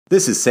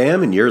This is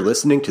Sam, and you're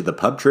listening to the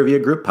Pub Trivia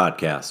Group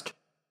podcast.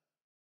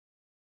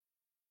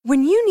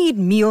 When you need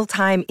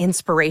mealtime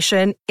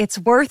inspiration, it's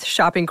worth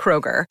shopping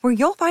Kroger, where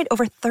you'll find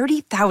over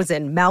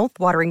 30,000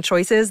 mouth-watering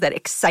choices that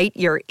excite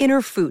your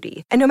inner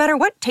foodie. And no matter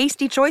what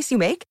tasty choice you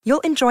make,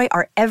 you'll enjoy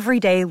our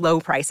everyday low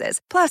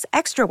prices, plus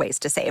extra ways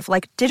to save,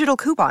 like digital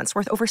coupons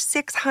worth over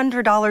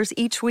 $600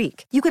 each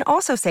week. You can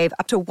also save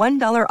up to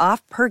 $1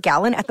 off per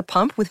gallon at the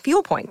pump with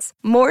fuel points.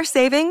 More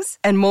savings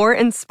and more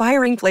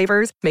inspiring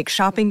flavors make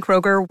shopping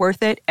Kroger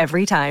worth it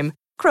every time.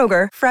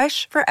 Kroger,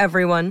 fresh for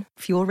everyone.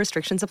 Fuel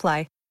restrictions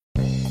apply.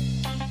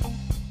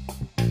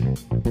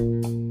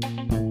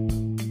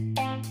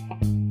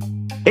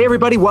 Hey,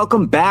 everybody.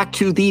 Welcome back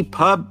to the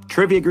Pub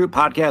Trivia Group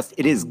podcast.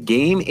 It is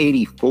game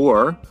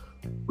 84.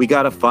 We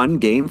got a fun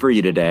game for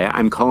you today.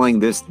 I'm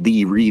calling this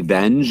the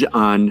Revenge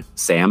on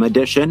Sam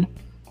edition.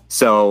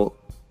 So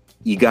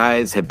you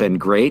guys have been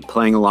great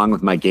playing along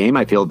with my game.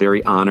 I feel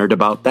very honored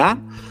about that.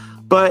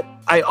 But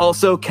I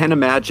also can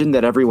imagine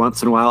that every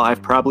once in a while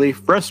I've probably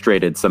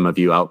frustrated some of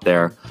you out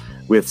there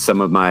with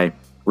some of my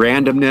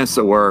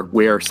randomness or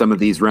where some of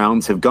these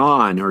rounds have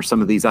gone or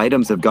some of these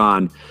items have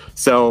gone.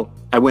 So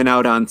I went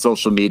out on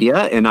social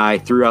media and I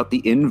threw out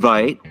the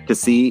invite to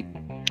see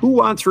who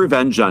wants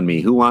revenge on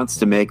me, who wants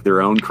to make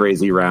their own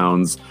crazy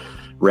rounds,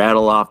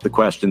 rattle off the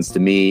questions to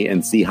me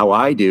and see how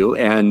I do.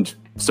 And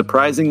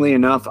surprisingly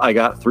enough, I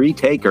got 3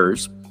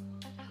 takers.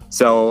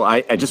 So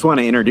I just want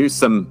to introduce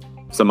some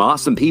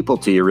awesome people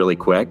to you really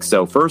quick.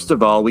 So first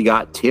of all, we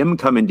got Tim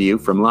coming to you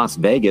from Las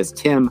Vegas.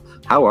 Tim,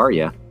 how are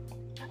you?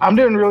 I'm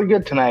doing really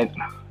good tonight.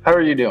 How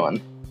are you doing?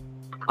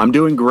 I'm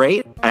doing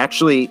great.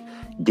 Actually,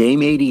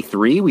 game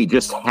 83, we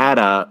just had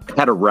a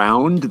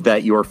round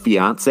that your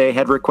fiance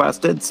had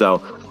requested. So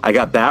I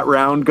got that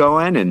round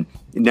going, and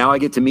now I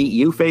get to meet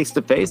you face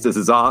to face. This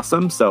is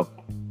awesome. So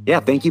yeah,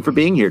 thank you for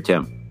being here,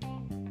 Tim.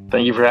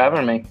 Thank you for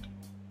having me.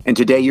 And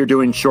today you're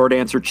doing short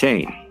answer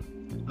chain.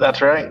 That's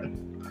right.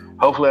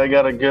 Hopefully I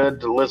got a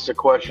good list of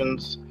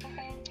questions.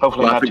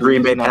 Hopefully not too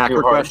Green Bay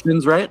Packer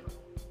questions, right?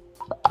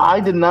 I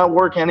did not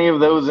work any of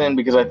those in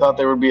because I thought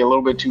they would be a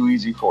little bit too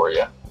easy for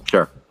you.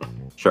 Sure.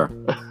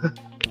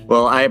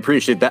 Well, I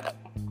appreciate that.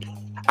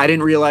 I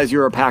didn't realize you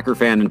were a Packer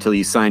fan until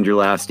you signed your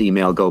last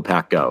email, Go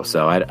Pack Go.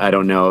 So I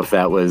don't know if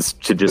that was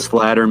to just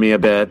flatter me a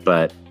bit,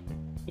 but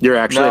you're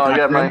actually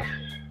no,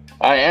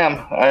 I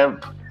am.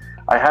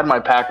 I had my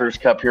Packers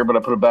cup here, but I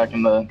put it back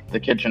in the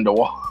kitchen to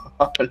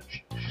wash.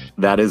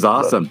 That is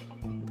awesome.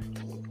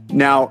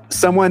 Now,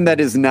 someone that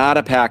is not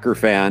a Packer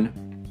fan,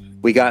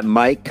 we got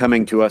Mike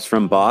coming to us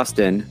from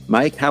Boston.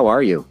 Mike, how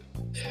are you?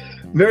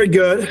 Very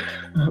good.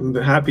 I'm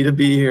happy to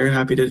be here.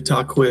 Happy to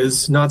talk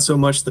quiz. Not so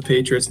much the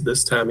Patriots at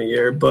this time of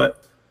year,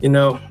 but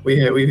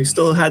we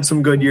still had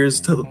some good years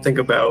to think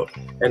about,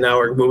 and now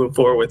we're moving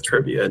forward with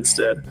trivia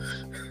instead.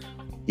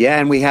 Yeah,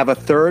 and we have a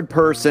third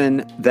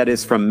person that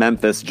is from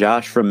Memphis.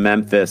 Josh from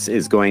Memphis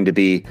is going to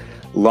be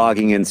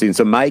logging in soon.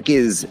 So Mike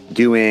is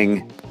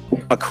doing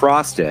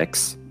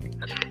acrostics.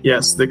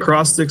 Yes, the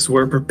acrostics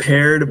were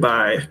prepared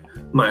by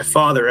my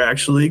father,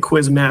 actually,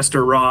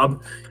 Quizmaster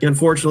Rob. He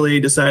unfortunately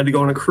decided to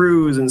go on a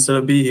cruise instead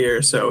of be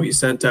here, so he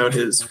sent out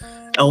his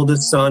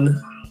eldest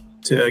son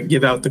to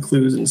give out the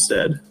clues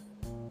instead.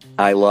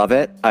 I love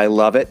it.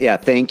 Yeah,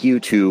 thank you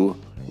to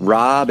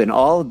Rob and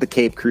all of the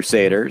Cape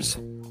Crusaders.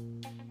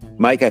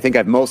 Mike, I think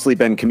I've mostly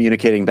been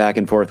communicating back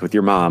and forth with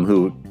your mom,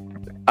 who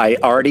I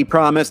already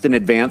promised an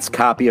advance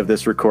copy of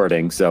this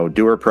recording, so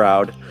do her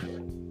proud.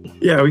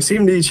 Yeah, we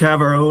seem to each have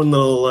our own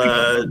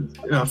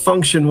little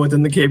function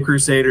within the Cape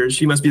Crusaders.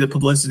 She must be the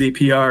publicity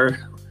PR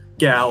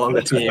gal on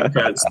the team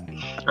because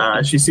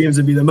she seems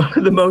to be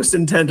the most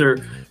intent, or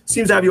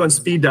seems to have you on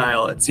speed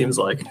dial, it seems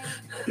like.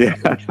 Yeah.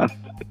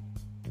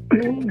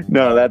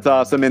 No, that's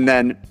awesome. And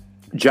then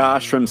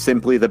Josh from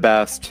Simply the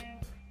Best,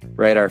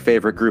 right, our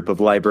favorite group of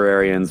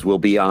librarians, will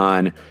be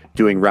on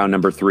doing round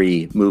number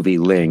 3, movie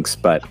links,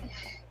 but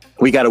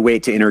we got to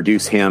wait to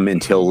introduce him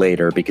until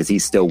later because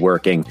he's still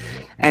working.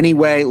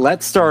 Anyway,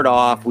 let's start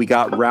off. We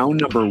got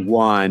round number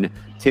 1.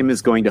 Tim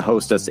is going to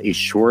host us a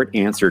short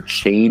answer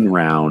chain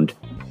round.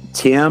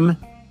 Tim,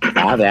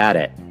 have at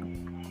it.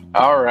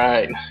 All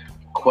right.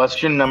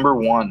 Question number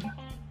 1.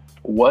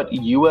 What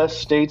U.S.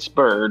 state's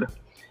bird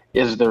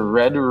is the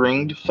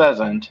red-ringed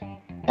pheasant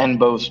and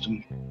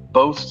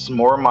boasts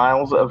more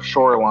miles of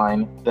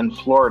shoreline than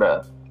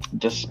Florida,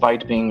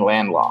 despite being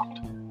landlocked?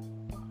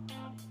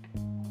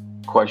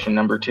 Question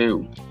number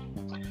 2.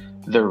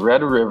 The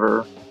Red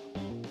River,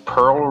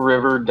 Pearl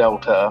River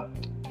Delta,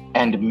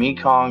 and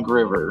Mekong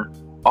River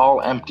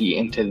all empty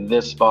into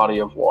this body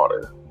of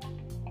water.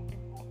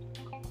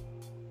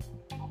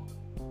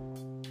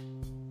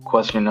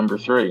 Question number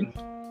 3.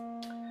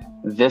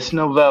 This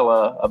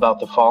novella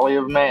about the folly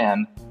of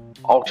man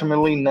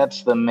ultimately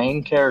nets the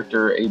main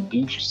character a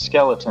beached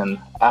skeleton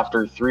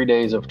after 3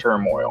 days of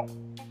turmoil.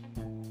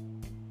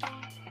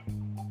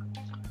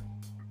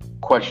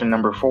 Question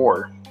number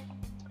 4.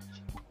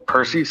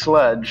 Percy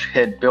Sledge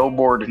hit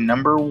Billboard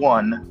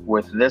 #1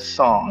 with this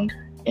song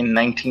in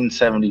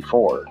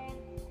 1974.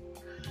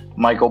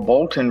 Michael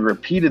Bolton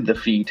repeated the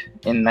feat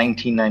in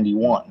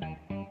 1991.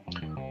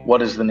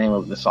 What is the name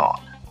of the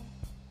song?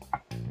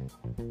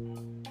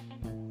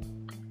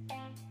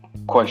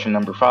 Question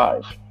number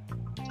 5.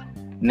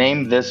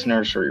 Name this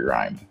nursery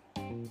rhyme.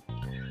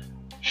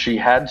 She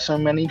had so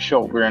many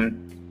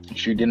children,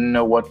 she didn't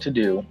know what to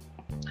do.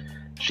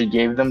 She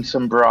gave them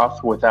some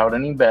broth without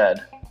any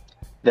bed,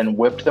 then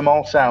whipped them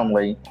all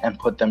soundly and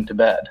put them to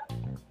bed.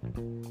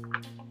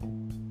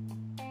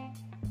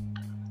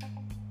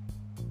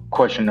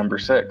 Question number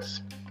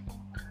 6.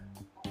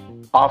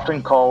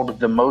 Often called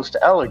the most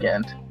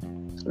elegant,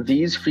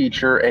 these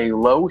feature a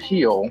low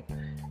heel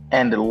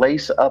and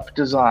lace-up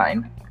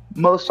design,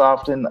 most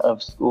often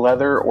of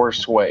leather or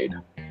suede.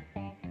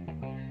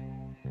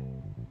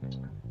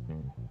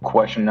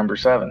 Question number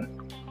 7.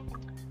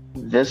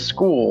 This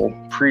school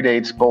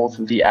predates both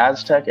the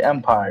Aztec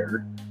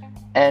Empire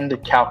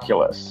and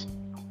calculus.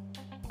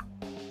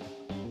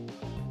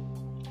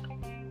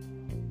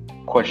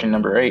 Question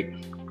number 8.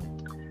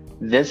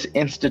 This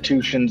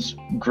institution's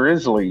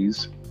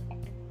Grizzlies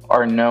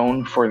are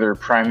known for their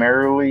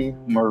primarily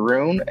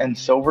maroon and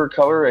silver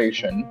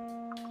coloration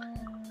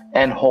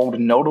and hold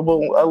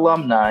notable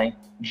alumni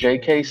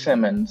J.K.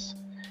 Simmons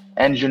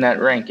and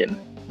Jeanette Rankin,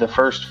 the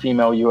first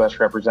female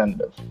U.S.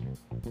 representative.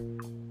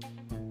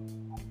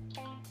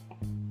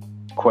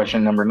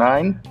 Question number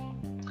 9.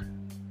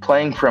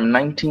 Playing from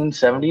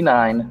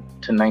 1979 to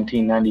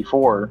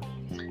 1994,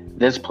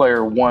 this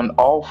player won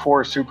all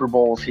 4 Super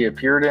Bowls he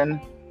appeared in,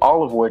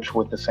 all of which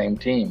with the same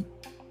team.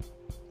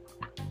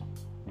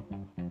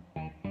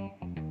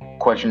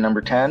 Question number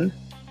 10.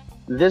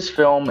 This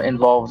film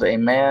involves a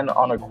man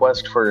on a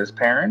quest for his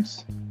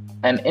parents,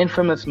 an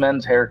infamous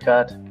men's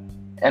haircut,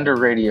 and a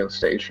radio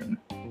station.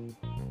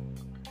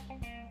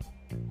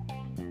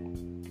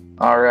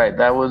 Alright,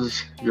 that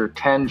was your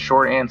 10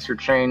 short answer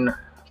chain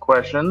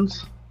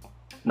questions.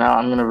 Now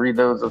I'm going to read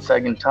those a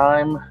second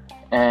time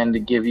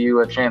and give you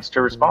a chance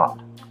to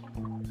respond.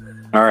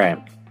 All right,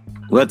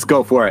 let's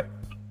go for it.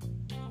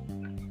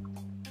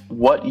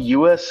 What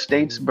U.S.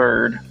 state's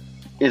bird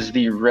is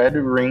the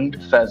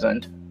red-ringed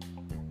pheasant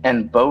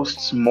and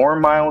boasts more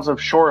miles of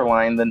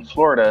shoreline than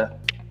Florida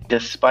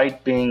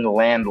despite being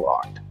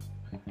landlocked?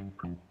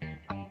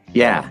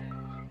 Yeah.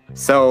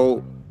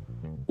 So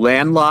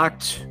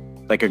landlocked,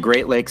 like a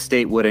Great Lakes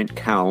state, wouldn't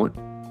count.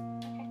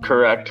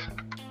 Correct.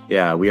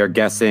 Yeah, we are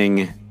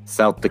guessing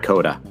South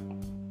Dakota.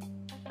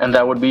 And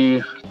that would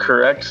be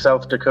correct.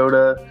 South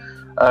Dakota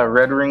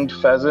red-ringed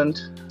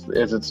pheasant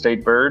is its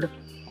state bird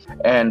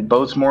and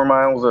boasts more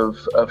miles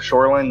of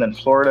shoreline than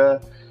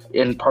Florida,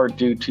 in part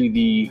due to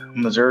the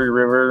Missouri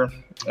River,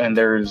 and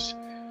there's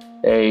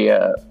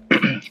a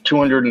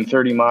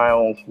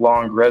 230-mile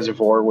long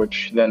reservoir,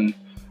 which then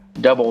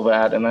double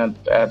that, and that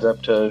adds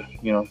up to,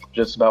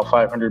 just about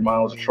 500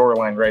 miles of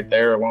shoreline right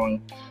there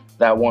along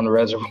that one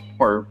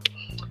reservoir.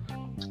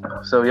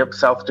 So, yep,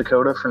 South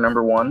Dakota for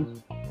number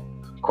 1.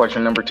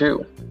 Question number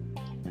 2.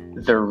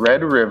 The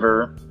Red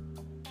River,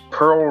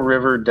 Pearl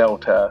River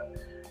Delta,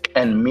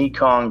 and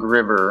Mekong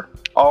River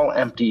all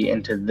empty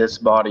into this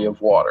body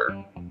of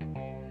water.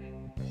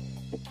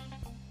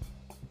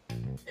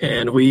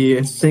 And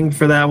we think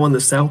for that one,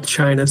 the South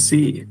China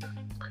Sea.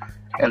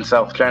 And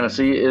South China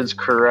Sea is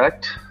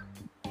correct.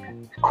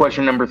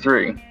 Question number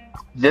 3.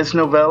 This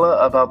novella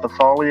about the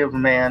folly of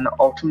man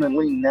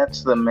ultimately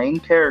nets the main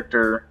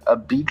character a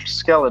beached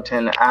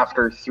skeleton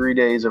after 3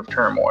 days of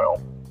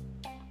turmoil.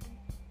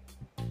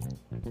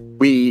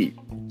 We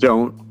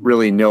don't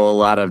really know a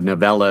lot of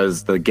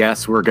novellas. The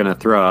guess we're going to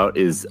throw out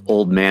is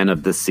Old Man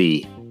of the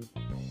Sea.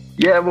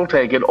 Yeah, we'll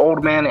take it.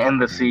 Old Man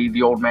and the Sea,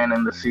 the Old Man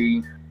and the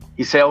Sea.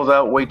 He sails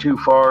out way too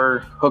far,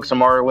 hooks a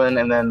marlin,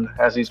 and then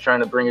as he's trying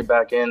to bring it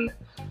back in,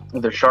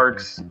 the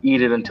sharks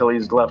eat it until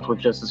he's left with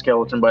just a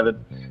skeleton by the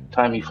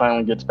time he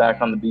finally gets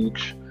back on the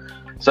beach.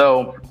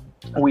 So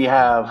we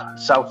have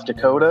South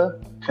Dakota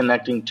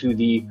connecting to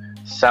the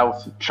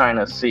South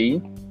China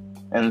Sea,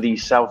 and the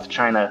South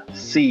China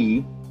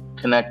Sea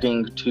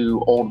connecting to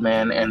Old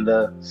Man and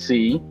the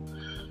Sea,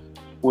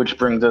 which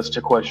brings us to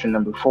question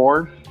number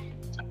 4.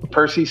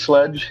 Percy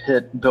Sledge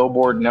hit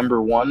Billboard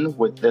number 1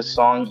 with this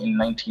song in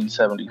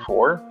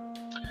 1974.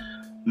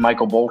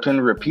 Michael Bolton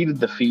repeated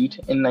the feat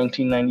in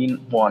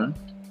 1991.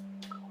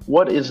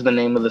 What is the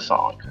name of the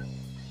song?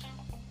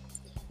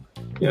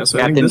 Yeah, so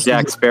Captain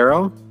Jack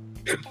Sparrow?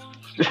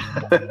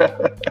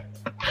 A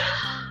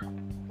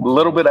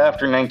little bit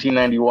after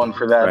 1991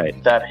 for that,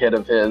 Right. that hit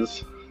of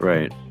his.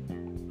 Right.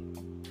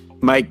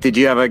 Mike, did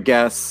you have a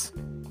guess?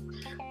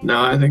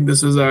 No, I think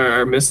this is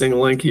our missing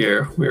link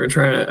here. We were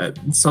trying to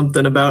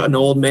something about an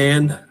old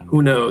man.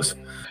 Who knows?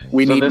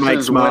 We So need this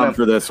Mike's is mom when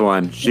for this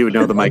one. She would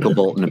know the Michael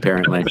Bolton,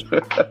 apparently.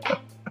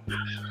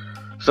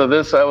 So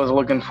this I was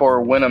looking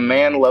for When a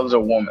Man Loves a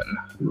Woman.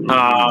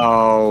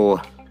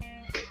 Oh.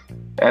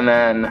 And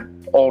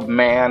then Old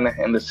Man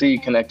and the Sea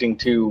connecting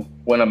to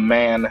When a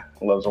Man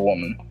Loves a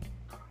Woman.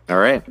 All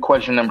right.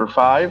 Question number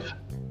 5.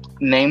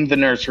 Name the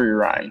nursery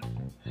rhyme.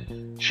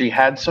 She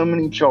had so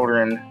many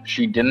children,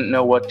 she didn't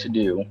know what to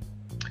do.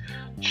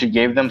 She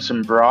gave them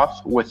some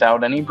broth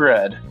without any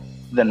bread,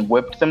 then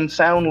whipped them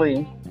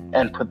soundly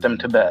and put them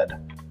to bed.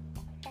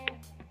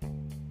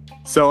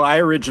 So I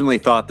originally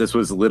thought this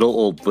was Little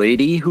Old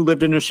Lady who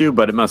lived in a shoe,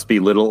 but it must be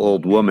Little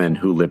Old Woman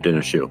who lived in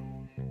a shoe.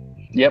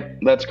 Yep,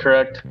 that's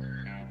correct.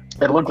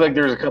 It looked like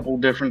there's a couple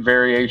different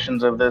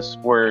variations of this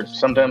where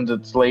sometimes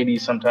it's lady,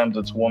 sometimes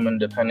it's woman,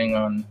 depending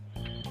on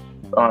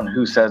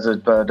who says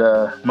it. But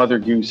Mother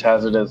Goose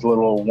has it as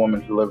Little Old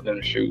Woman who lived in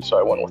a shoe, so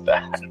I went with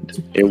that.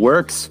 It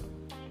works.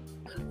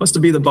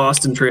 Must be the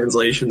Boston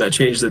translation that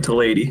changed it to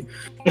lady.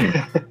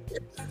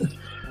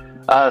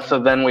 So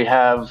then we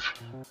have,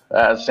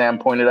 as Sam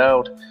pointed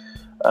out,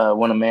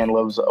 when a man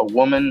loves a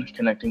woman,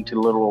 connecting to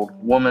the little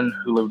old woman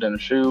who lived in a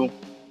shoe.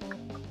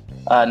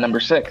 Number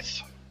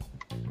 6.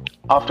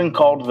 Often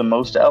called the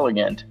most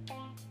elegant,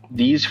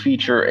 these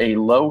feature a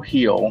low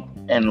heel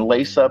and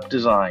lace-up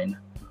design,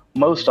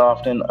 most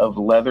often of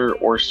leather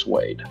or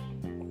suede.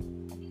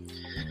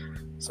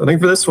 So I think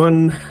for this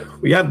one,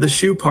 we have the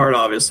shoe part,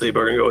 obviously,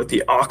 but we're going to go with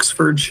the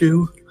Oxford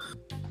shoe.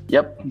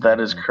 Yep, that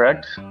is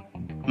correct.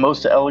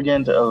 Most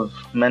elegant of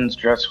men's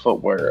dress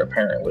footwear,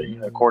 apparently,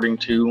 according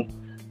to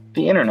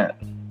the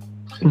internet.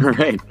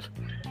 Right.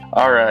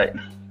 All right.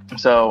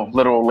 So,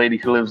 little old lady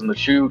who lives in the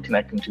shoe,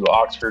 connecting to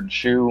Oxford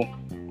shoe.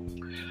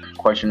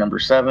 Question number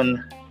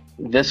 7.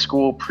 This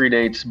school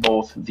predates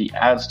both the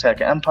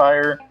Aztec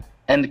Empire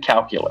and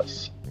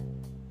calculus.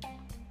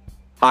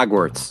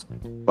 Hogwarts.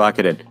 Lock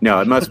it in.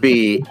 No, it must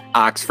be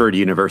Oxford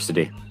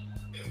University.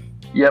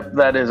 Yep,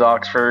 that is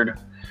Oxford.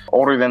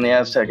 Older than the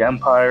Aztec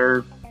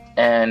Empire,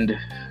 and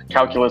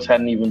calculus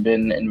hadn't even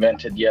been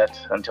invented yet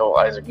until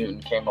Isaac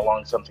Newton came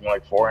along something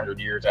like 400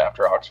 years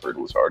after Oxford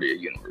was already a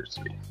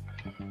university.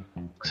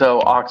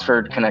 So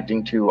Oxford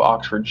connecting to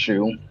Oxford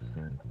shoe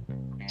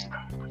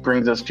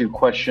brings us to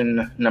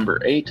question number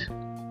 8.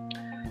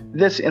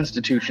 This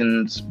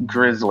institution's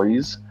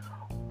Grizzlies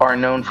are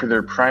known for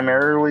their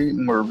primarily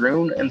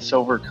maroon and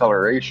silver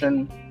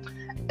coloration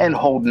and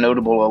hold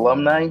notable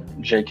alumni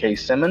J.K.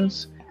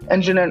 Simmons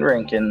and Jeanette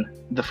Rankin,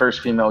 the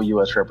first female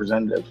U.S.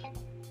 representative.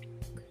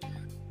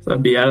 So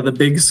that'd be out of the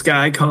Big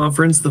Sky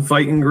Conference, the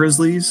Fighting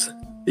Grizzlies,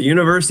 the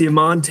University of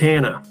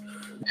Montana.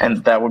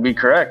 And that would be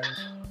correct.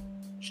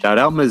 Shout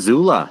out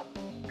Missoula.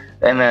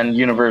 And then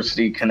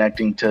university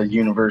connecting to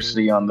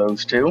university on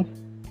those two.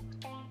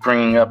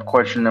 Bringing up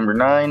question number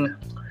 9.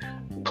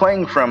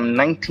 Playing from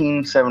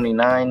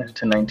 1979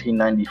 to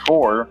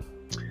 1994,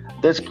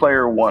 this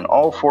player won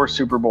all 4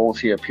 Super Bowls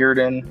he appeared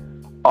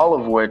in, all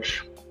of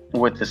which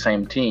with the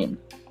same team.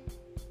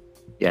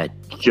 Yeah,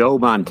 Joe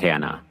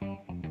Montana.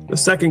 The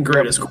second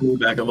greatest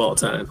quarterback of all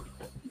time.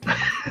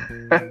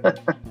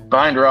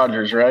 Behind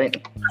Rodgers, right?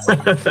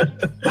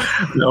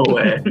 No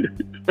way.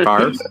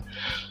 Cars.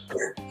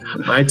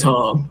 My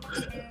Tom.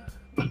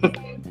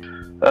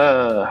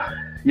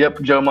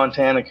 Yep, Joe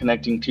Montana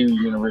connecting to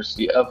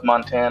University of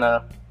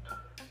Montana.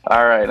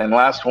 All right, and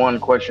last one,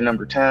 question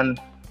number 10.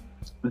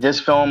 This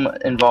film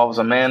involves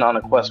a man on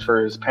a quest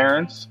for his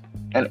parents,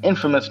 an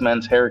infamous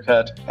men's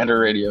haircut, and a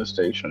radio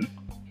station.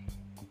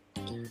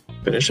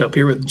 Finish up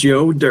here with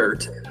Joe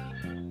Dirt.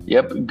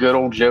 Yep, good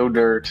old Joe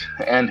Dirt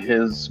and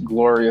his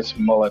glorious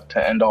mullet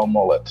to end all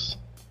mullets.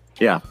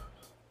 Yeah.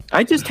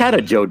 I just had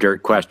a Joe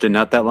Dirt question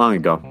not that long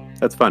ago.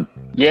 That's fun.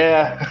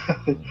 Yeah.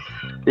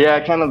 Yeah,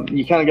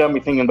 you kind of got me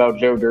thinking about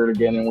Joe Dirt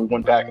again, and we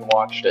went back and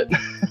watched it.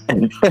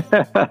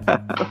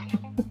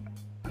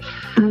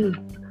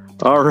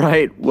 All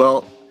right.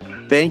 Well,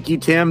 thank you,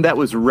 Tim. That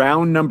was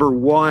round number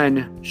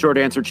 1. Short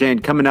answer chain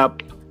coming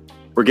up.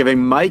 We're giving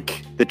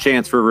Mike the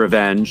chance for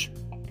revenge.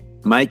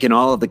 Mike and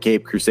all of the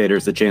Cape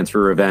Crusaders the chance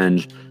for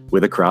revenge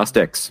with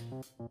acrostics.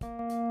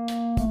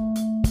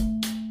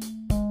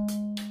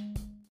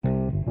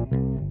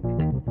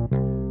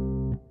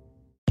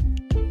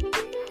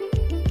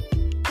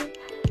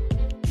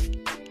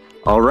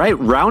 All right,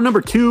 round number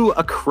 2,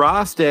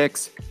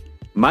 acrostics.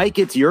 Mike,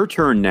 it's your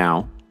turn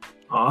now.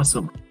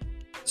 Awesome.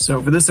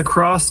 So for this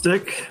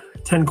acrostic,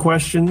 10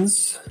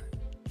 questions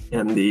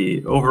and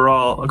the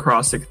overall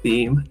acrostic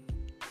theme.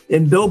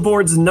 In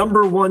Billboard's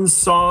 #1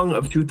 song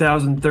of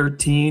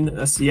 2013,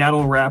 a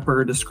Seattle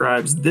rapper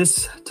describes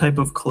this type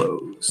of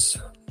clothes.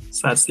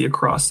 So that's the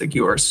acrostic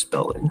you are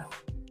spelling.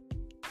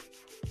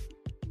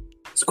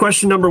 So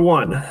question number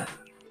 1.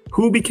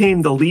 Who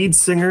became the lead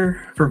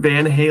singer for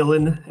Van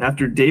Halen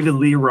after David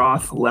Lee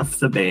Roth left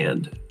the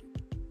band?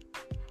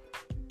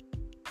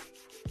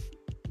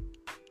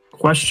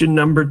 Question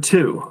number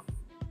 2.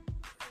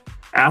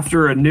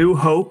 After A New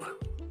Hope,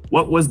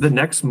 what was the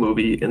next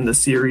movie in the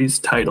series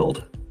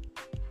titled?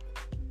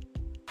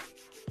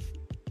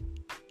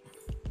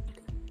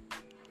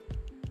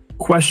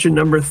 Question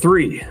number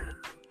 3.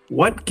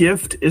 What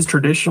gift is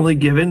traditionally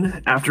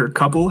given after a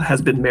couple has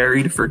been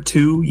married for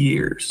 2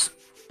 years?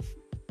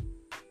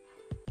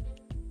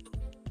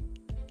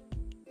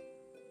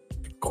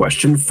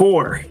 Question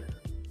 4.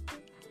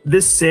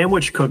 This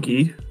sandwich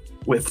cookie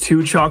with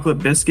 2 chocolate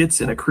biscuits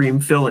and a cream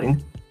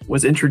filling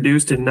was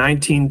introduced in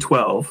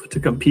 1912 to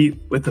compete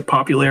with the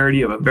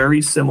popularity of a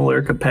very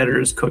similar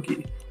competitor's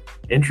cookie,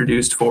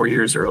 introduced 4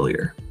 years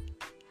earlier.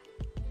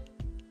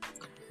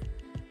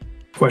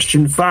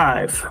 Question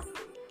 5.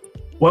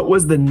 What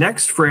was the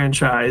next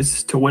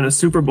franchise to win a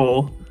Super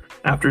Bowl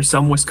after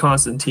some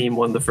Wisconsin team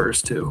won the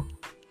first two?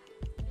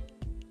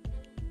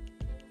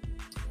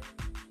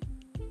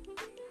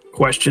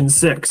 Question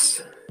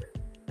 6.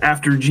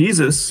 After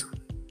Jesus,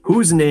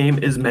 whose name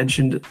is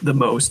mentioned the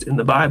most in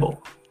the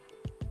Bible?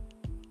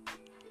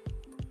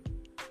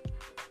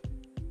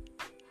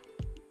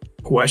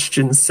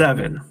 Question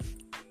 7.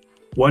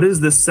 What is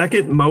the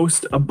second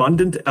most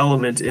abundant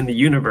element in the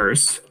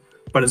universe,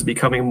 but is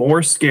becoming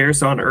more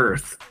scarce on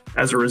Earth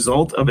as a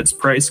result of its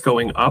price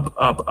going up,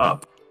 up,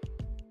 up?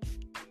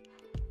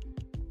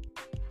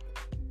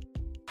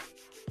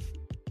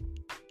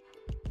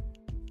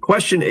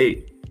 Question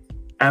 8.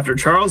 After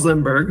Charles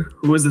Lindbergh,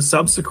 who was the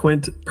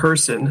subsequent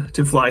person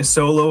to fly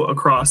solo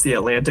across the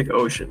Atlantic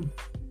Ocean?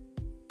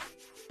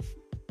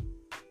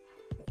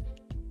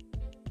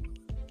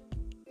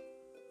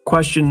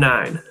 Question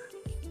 9.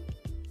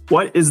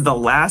 What is the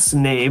last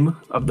name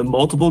of the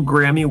multiple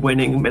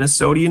Grammy-winning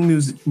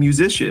Minnesotan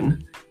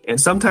musician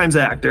and sometimes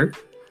actor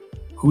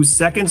whose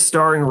second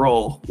starring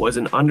role was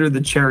in Under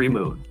the Cherry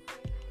Moon?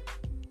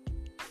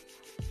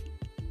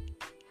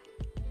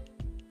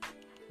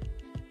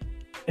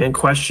 And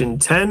question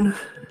 10.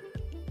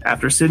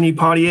 After Sidney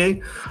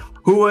Poitier,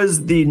 who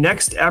was the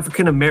next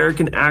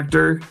African-American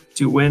actor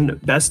to win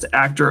Best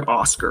Actor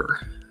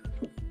Oscar?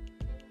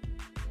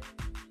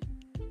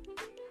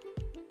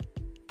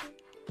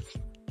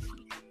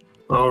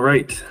 All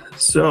right,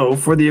 so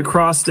for the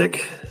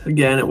acrostic,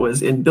 again, it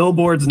was in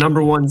Billboard's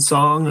 #1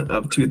 song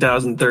of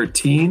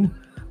 2013.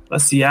 A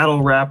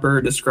Seattle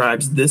rapper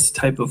describes this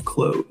type of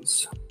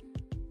clothes.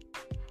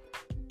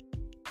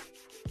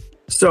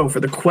 So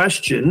for the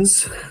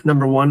questions,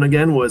 number 1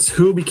 again was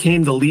who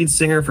became the lead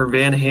singer for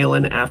Van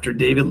Halen after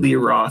David Lee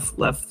Roth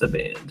left the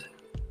band?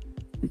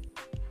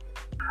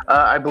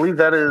 I believe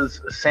that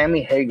is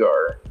Sammy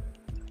Hagar.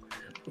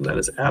 That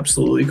is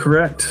absolutely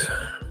correct.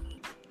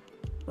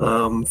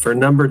 For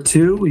number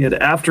 2, we had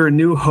After a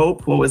New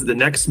Hope. What was the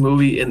next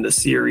movie in the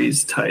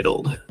series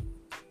titled?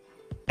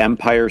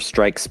 Empire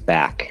Strikes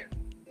Back.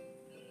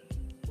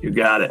 You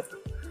got it.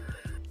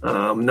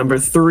 Number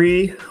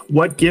 3,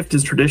 what gift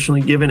is traditionally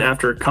given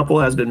after a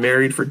couple has been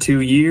married for 2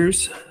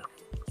 years?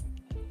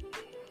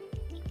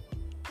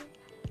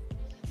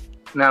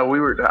 Now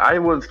I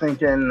was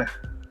thinking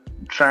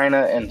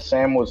China and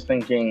Sam was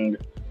thinking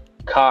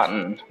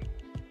cotton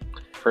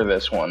for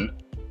this one.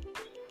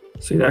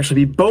 So you'd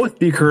actually both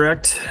be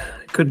correct.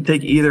 Couldn't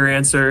take either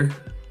answer.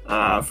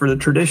 For the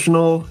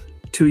traditional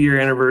 2-year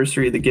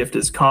anniversary, the gift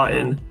is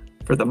cotton.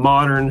 For the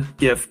modern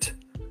gift,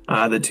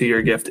 the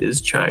 2-year gift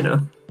is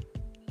China.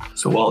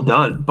 So well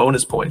done.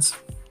 Bonus points.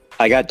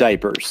 I got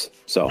diapers,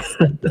 so.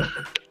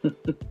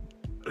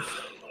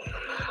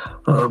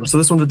 So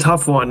this one's a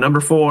tough one. Number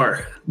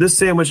 4. This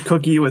sandwich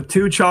cookie with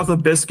 2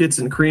 chocolate biscuits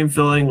and cream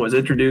filling was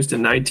introduced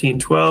in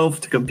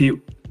 1912 to compete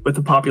with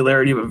the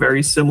popularity of a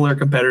very similar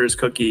competitor's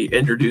cookie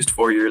introduced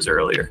 4 years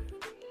earlier.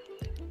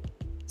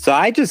 So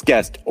I just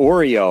guessed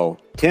Oreo.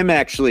 Tim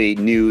actually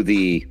knew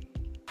the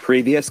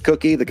previous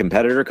cookie, the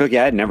competitor cookie.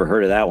 I had never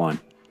heard of that one.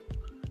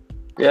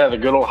 Yeah, the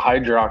good old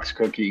Hydrox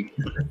cookie.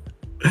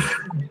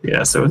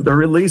 Yeah, so the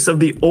release of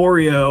the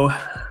Oreo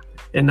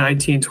in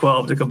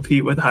 1912 to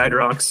compete with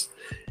Hydrox.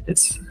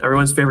 It's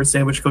everyone's favorite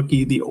sandwich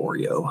cookie, the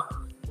Oreo.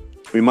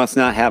 We must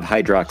not have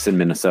Hydrox in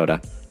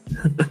Minnesota.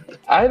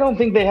 I don't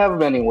think they have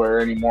them anywhere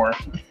anymore.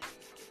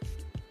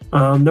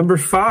 Number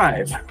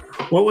 5.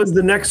 What was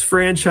the next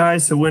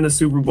franchise to win a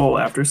Super Bowl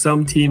after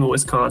some team in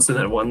Wisconsin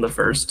had won the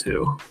first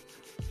 2?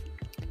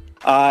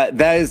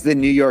 That is the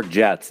New York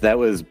Jets. That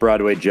was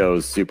Broadway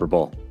Joe's Super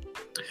Bowl.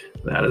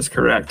 That is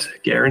correct.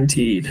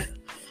 Guaranteed.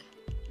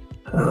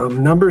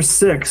 Number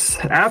 6.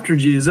 After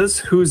Jesus,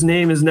 whose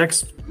name is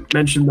next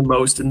mentioned the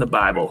most in the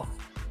Bible?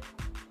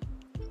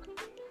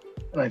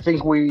 And I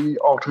think we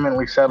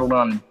ultimately settled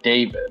on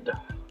David.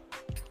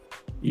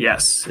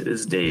 Yes, it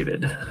is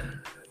David.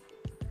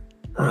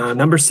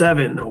 Number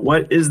 7.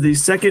 What is the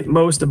second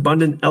most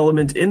abundant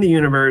element in the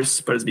universe,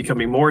 but is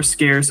becoming more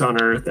scarce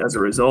on Earth as a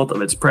result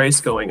of its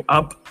price going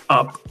up,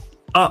 up,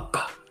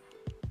 up?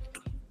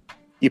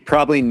 You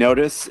probably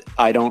notice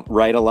I don't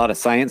write a lot of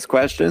science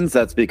questions.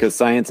 That's because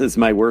science is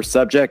my worst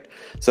subject.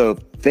 So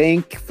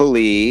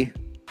thankfully,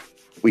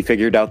 we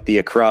figured out the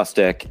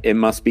acrostic. It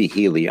must be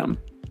helium.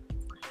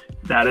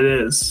 That it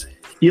is.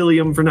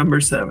 Helium for number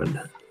 7.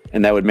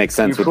 And that would make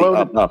sense with the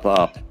up, up,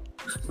 up.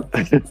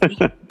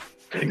 Exactly.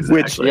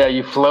 Which, yeah,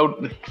 you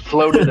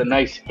floated a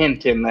nice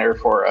hint in there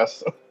for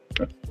us.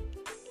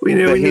 We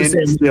knew the we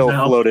hint still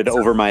floated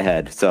over my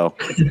head, so.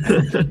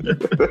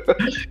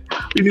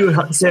 We knew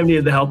Sam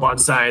needed the help on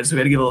science, so we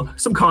had to give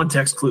some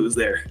context clues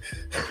there.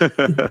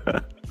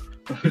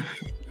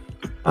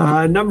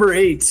 Number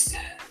 8.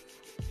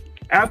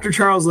 After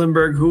Charles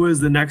Lindbergh, who is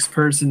the next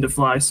person to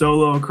fly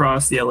solo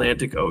across the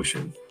Atlantic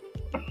Ocean?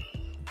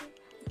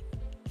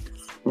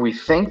 We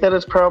think that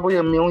it's probably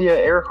Amelia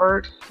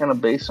Earhart, kind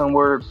of based on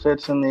where it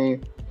fits in the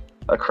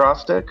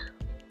acrostic.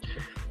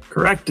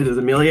 Correct. It is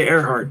Amelia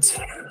Earhart.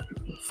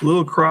 Flew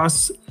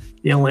across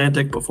the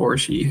Atlantic before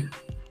she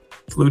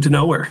flew to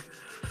nowhere.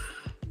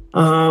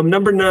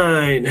 Number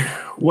 9.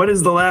 What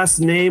is the last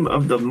name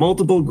of the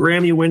multiple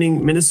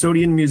Grammy-winning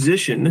Minnesotan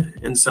musician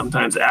and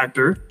sometimes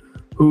actor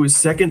whose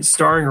second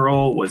starring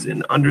role was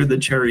in Under the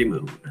Cherry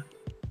Moon?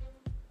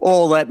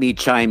 Oh, let me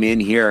chime in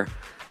here.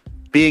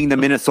 Being the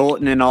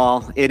Minnesotan and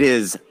all, it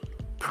is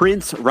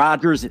Prince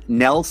Rogers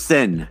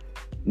Nelson.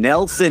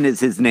 Nelson is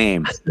his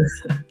name.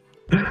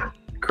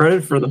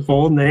 Credit for the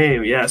full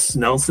name. Yes,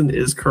 Nelson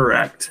is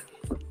correct.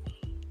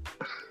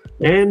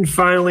 And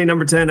finally,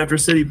 number 10, after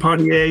Sidney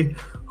Poitier,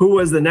 who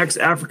was the next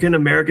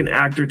African-American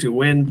actor to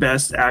win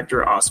Best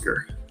Actor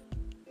Oscar?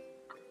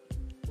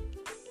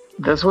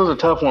 This was a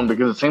tough one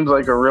because it seems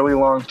like a really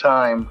long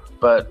time,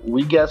 but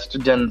we guessed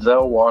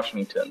Denzel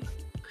Washington.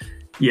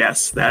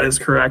 Yes, that is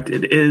correct.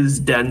 It is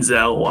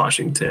Denzel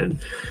Washington.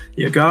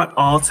 You got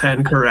all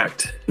 10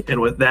 correct. And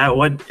with that,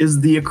 what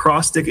is the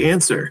acrostic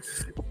answer?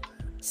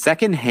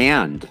 Second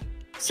Hand.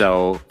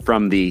 So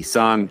from the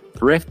song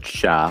Thrift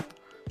Shop,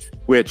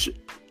 which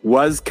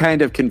was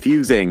kind of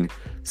confusing.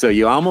 So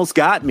you almost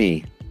got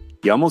me.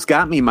 You almost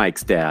got me,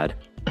 Mike's dad.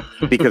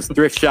 Because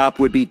Thrift Shop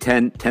would be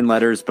 10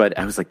 letters, but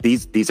I was like,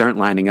 these aren't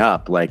lining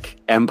up. Like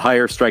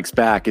Empire Strikes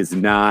Back does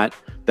not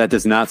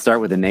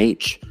start with an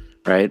H,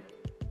 right?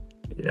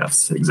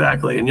 Yes,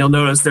 exactly. And you'll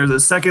notice there's a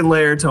second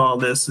layer to all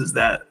this, is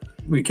that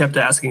we kept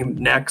asking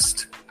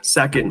next,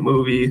 second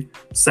movie,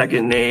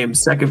 second name,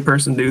 second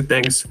person do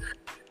things.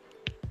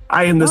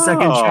 I am the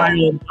second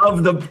child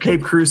of the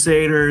Cape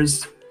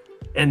Crusaders,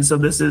 and so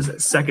this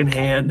is Second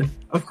Hand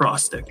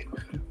acrostic.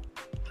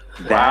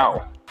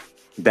 Wow.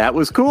 That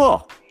was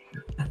cool.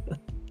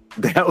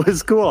 That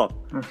was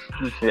cool.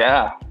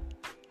 Yeah.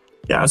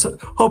 Yeah, I was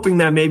hoping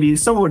that maybe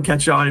someone would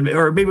catch on,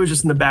 or maybe it was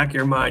just in the back of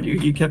your mind.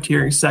 You kept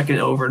hearing second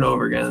over and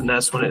over again, and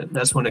that's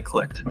when it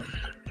clicked.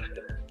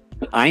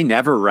 I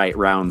never write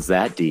rounds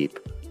that deep,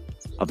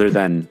 other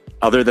than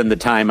the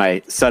time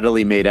I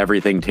subtly made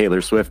everything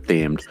Taylor Swift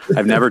themed.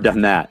 I've never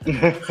done that.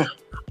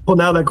 Well,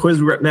 now that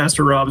Quiz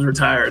Master Rob's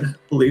retired,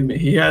 believe me,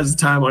 he has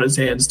time on his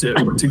hands to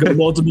go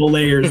multiple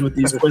layers with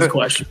these quiz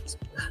questions.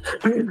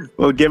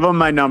 Well, give him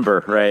my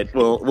number, right?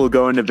 We'll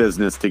go into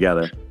business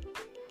together.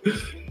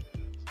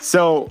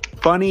 So,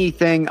 funny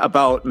thing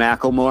about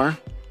Macklemore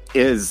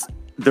is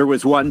there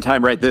was one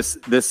time, right? This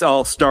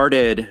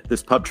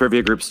pub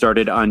trivia group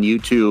started on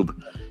YouTube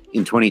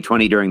in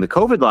 2020 during the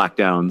COVID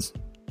lockdowns.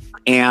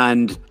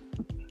 And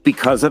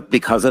because of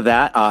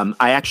that,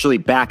 I actually,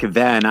 back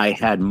then, I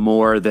had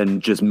more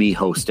than just me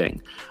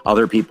hosting.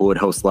 Other people would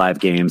host live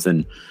games.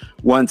 And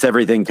once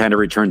everything kind of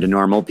returned to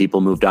normal,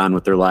 people moved on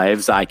with their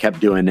lives. I kept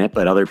doing it,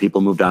 but other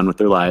people moved on with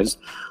their lives.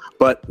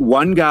 But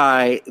one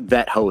guy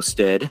that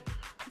hosted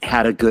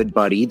had a good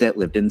buddy that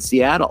lived in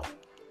Seattle.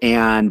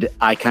 And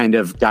I kind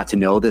of got to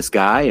know this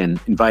guy and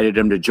invited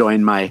him to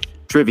join my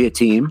trivia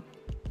team.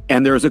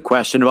 And there was a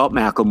question about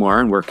Macklemore,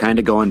 and we're kind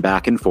of going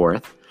back and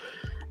forth.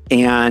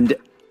 And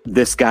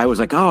this guy was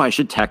like, oh, I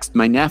should text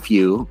my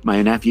nephew.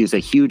 My nephew's a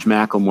huge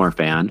Macklemore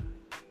fan.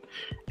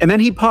 And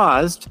then he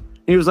paused,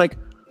 and he was like,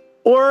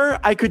 or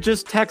I could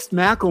just text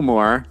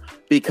Macklemore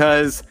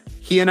because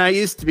he and I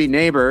used to be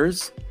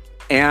neighbors.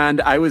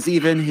 And I was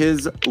even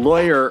his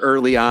lawyer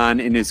early on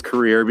in his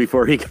career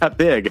before he got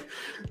big.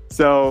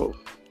 So,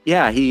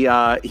 yeah,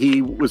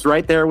 he was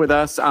right there with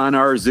us on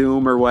our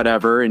Zoom or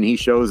whatever, and he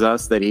shows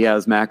us that he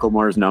has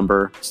Macklemore's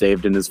number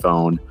saved in his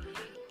phone.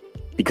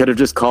 He could have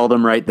just called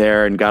him right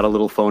there and got a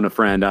little phone a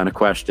friend on a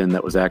question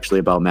that was actually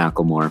about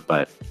Macklemore,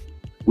 but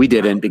we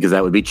didn't because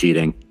that would be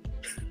cheating.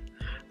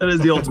 That is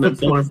the ultimate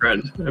phone a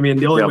friend. I mean,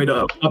 the only way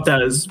to up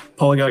that is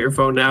pulling out your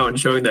phone now and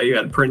showing that you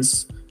had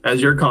Prince as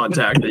your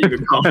contact that you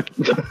could call.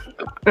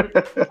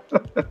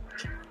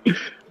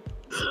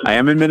 I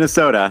am in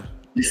Minnesota.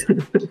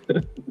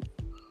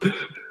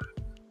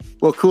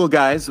 Well, cool,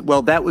 guys.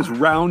 Well, that was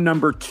round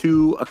number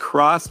 2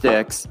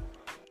 acrostics.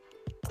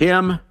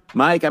 Tim,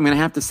 Mike, I'm going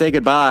to have to say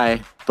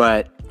goodbye,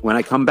 but when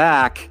I come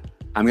back,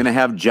 I'm going to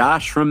have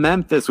Josh from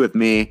Memphis with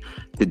me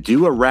to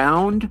do a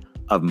round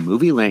of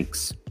movie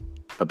links.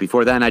 But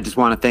before then, I just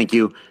want to thank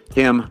you,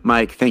 Tim,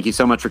 Mike, thank you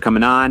so much for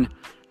coming on.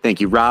 Thank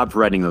you, Rob, for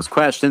writing those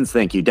questions.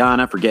 Thank you,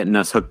 Donna, for getting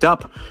us hooked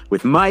up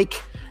with Mike.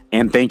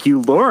 And thank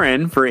you,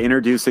 Lauren, for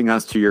introducing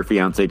us to your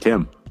fiance,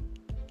 Tim.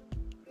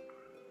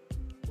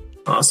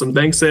 Awesome.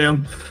 Thanks,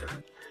 Sam.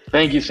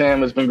 Thank you,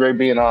 Sam. It's been great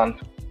being on.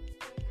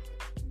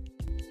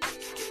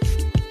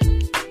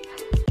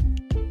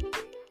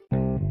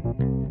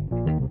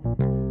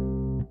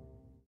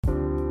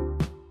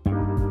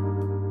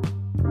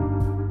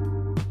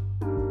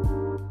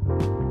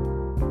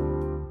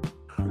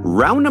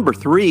 Round number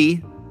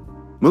 3,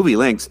 movie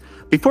links.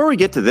 Before we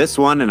get to this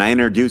one and I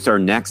introduce our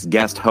next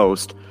guest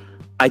host,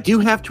 I do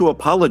have to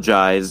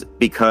apologize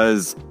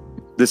because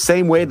the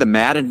same way the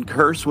Madden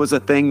curse was a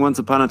thing once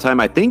upon a time,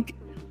 I think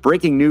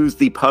breaking news,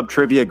 the pub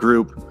trivia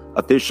group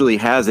officially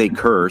has a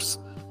curse.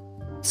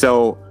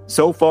 So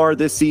far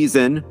this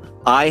season,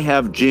 I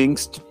have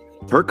jinxed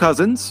Kirk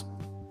Cousins,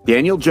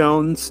 Daniel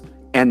Jones,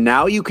 and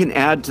now you can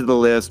add to the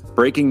list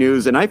breaking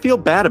news. And I feel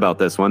bad about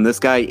this one. This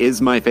guy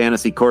is my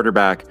fantasy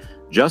quarterback.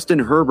 Justin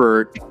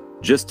Herbert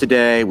just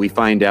today we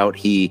find out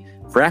he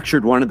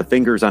fractured one of the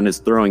fingers on his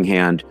throwing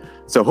hand.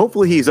 So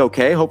hopefully he's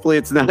okay. Hopefully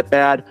it's not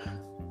bad.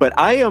 But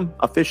I am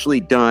officially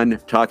done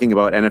talking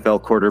about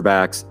NFL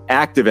quarterbacks,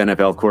 active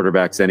NFL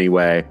quarterbacks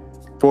anyway,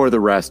 for the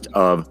rest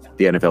of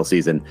the NFL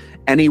season.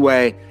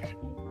 Anyway,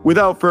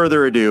 without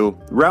further ado,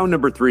 round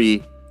number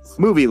 3,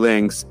 movie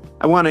links.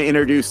 I want to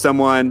introduce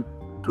someone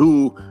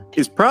who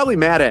is probably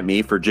mad at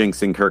me for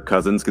jinxing Kirk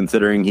Cousins,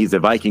 considering he's a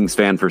Vikings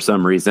fan for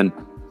some reason,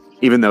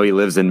 even though he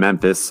lives in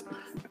Memphis.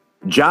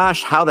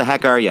 Josh, how the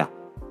heck are you?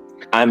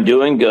 I'm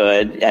doing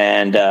good,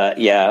 and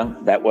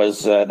that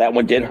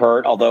one did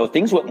hurt, although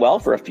things went well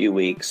for a few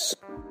weeks.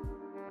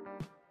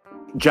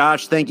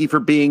 Josh, thank you for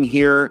being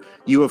here.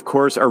 You, of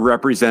course, are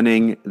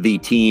representing the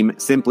team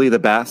Simply the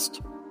Best,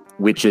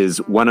 which is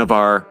one of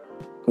our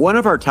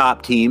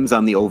top teams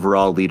on the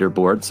overall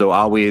leaderboard. So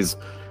always,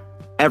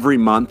 every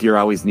month, you're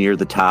always near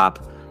the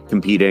top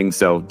competing.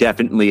 So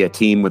definitely a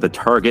team with a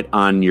target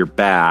on your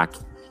back.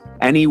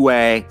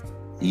 Anyway,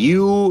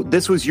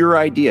 this was your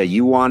idea.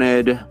 You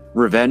wanted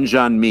revenge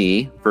on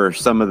me for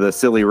some of the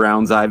silly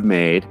rounds I've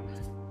made.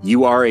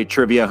 You are a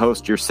trivia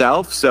host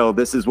yourself, so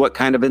this is what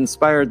kind of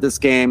inspired this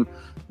game.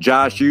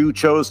 Josh, you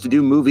chose to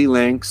do movie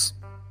links.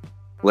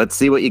 Let's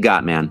see what you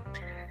got, man.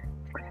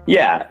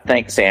 Yeah,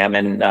 thanks, Sam.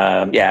 And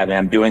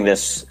I'm doing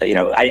this.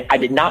 I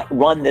did not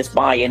run this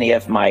by any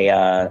of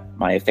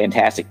my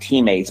fantastic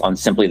teammates on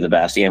Simply the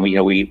Best.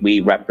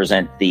 We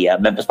represent the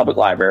Memphis Public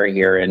Library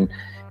here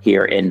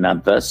in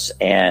Memphis,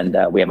 and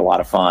we have a lot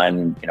of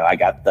fun. I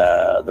got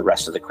the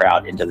rest of the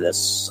crowd into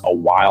this a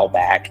while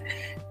back,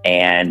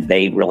 and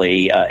they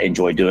really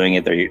enjoy doing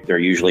it. They're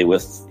usually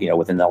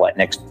within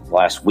the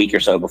last week or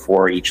so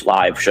before each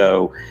live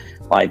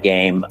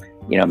game,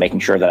 making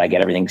sure that I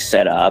get everything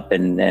set up,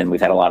 and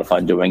we've had a lot of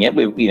fun doing it.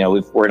 We're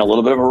in a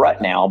little bit of a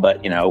rut now,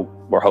 but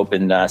we're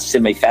hoping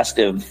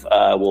semi-festive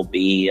will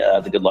be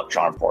the good luck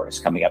charm for us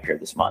coming up here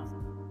this month.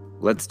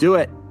 Let's do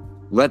it.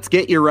 Let's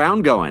get your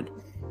round going.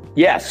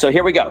 Yeah, so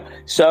here we go.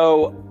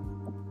 So,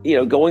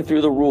 going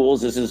through the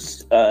rules,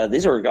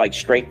 these are like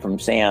straight from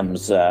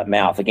Sam's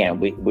mouth. Again,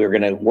 we're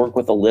going to work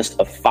with a list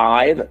of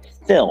 5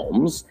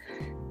 films.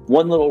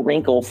 One little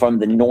wrinkle from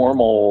the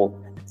normal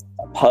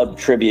pub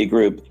trivia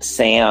group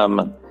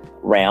Sam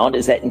round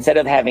is that instead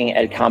of having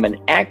a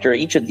common actor,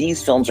 each of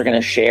these films are going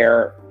to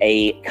share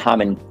a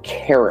common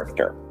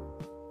character.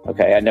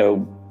 Okay, I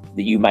know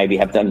that you maybe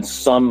have done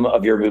some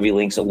of your movie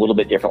links a little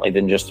bit differently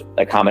than just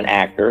a common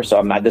actor. So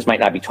this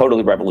might not be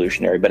totally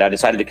revolutionary, but I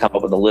decided to come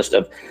up with a list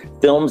of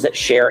films that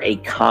share a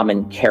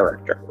common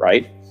character,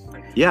 right?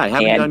 Yeah, I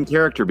haven't done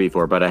character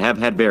before, but I have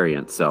had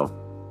variants, so.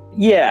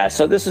 Yeah,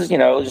 so this is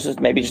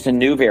maybe just a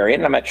new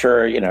variant. I'm not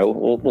sure,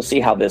 we'll see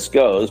how this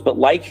goes. But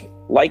like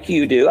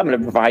you do, I'm going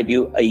to provide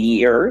you the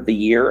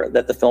year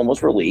that the film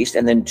was released,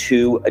 and then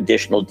 2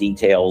 additional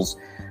details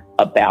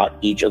about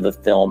each of the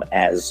film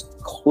as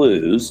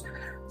clues.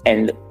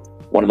 And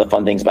one of the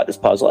fun things about this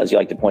puzzle, as you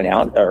like to point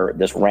out, or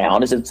this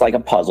round, is it's like a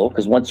puzzle,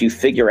 because once you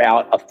figure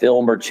out a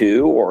film or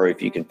 2, or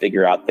if you can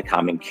figure out the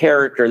common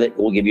character, that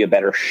will give you a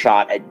better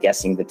shot at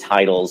guessing the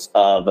titles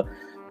of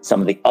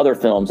some of the other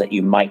films that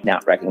you might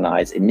not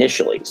recognize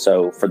initially.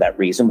 So for that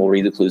reason, we'll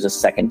read the clues a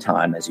second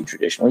time, as you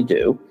traditionally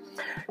do.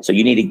 So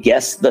you need to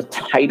guess the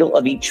title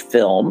of each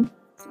film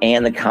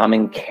and the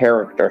common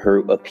character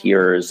who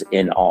appears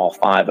in all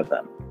 5 of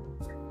them.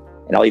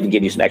 And I'll even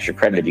give you some extra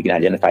credit if you can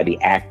identify the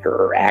actor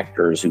or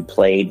actors who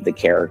played the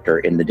character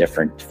in the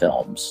different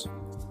films.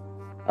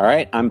 All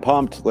right, I'm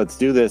pumped. Let's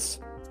do this.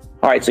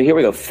 All right, so here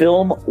we go.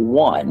 Film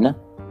 1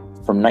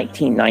 from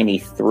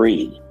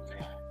 1993.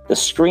 The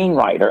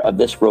screenwriter of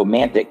this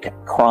romantic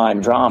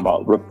crime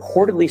drama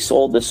reportedly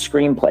sold the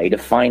screenplay to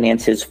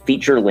finance his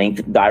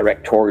feature-length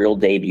directorial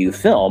debut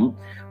film,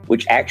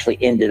 which actually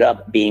ended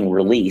up being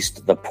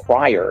released the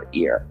prior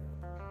year.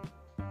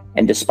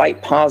 And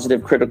despite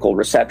positive critical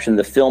reception,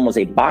 the film was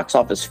a box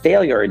office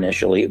failure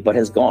initially, but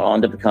has gone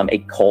on to become a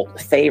cult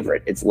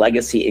favorite. Its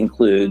legacy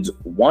includes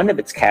one of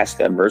its cast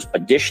members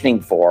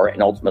auditioning for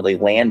and ultimately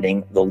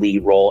landing the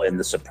lead role in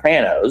The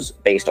Sopranos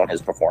based on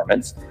his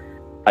performance,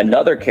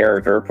 another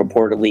character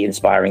purportedly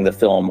inspiring the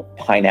film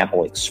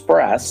Pineapple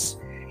Express,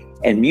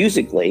 and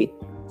musically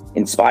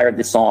inspired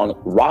the song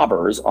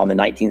Robbers on the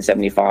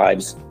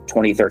 1975's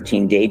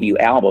 2013 debut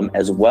album,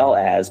 as well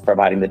as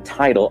providing the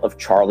title of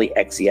Charli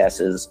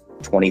XCS's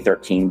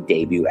 2013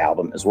 debut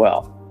album as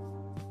well.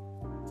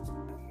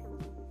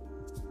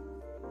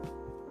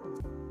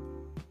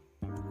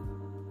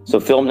 So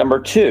film number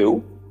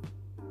 2,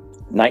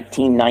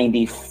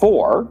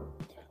 1994,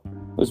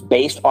 was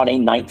based on a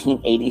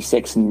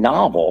 1986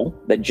 novel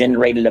that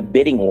generated a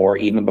bidding war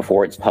even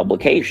before its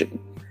publication.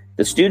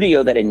 The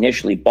studio that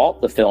initially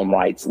bought the film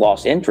rights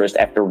lost interest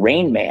after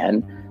Rain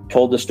Man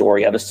told the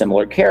story of a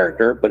similar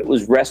character, but it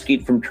was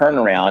rescued from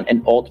turnaround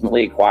and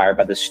ultimately acquired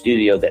by the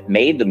studio that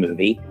made the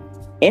movie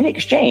in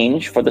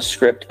exchange for the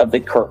script of the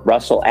Kurt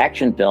Russell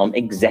action film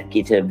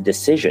Executive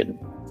Decision.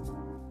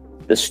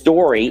 The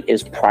story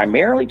is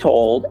primarily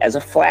told as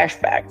a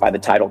flashback by the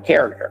title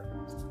character.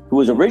 who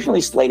was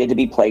originally slated to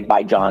be played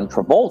by John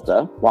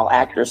Travolta, while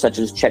actors such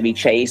as Chevy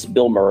Chase,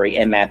 Bill Murray,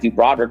 and Matthew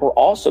Broderick were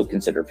also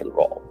considered for the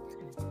role.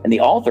 And the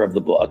author of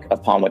the book,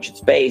 upon which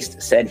it's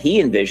based, said he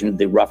envisioned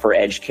the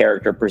rougher-edged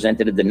character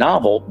presented in the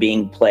novel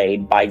being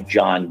played by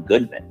John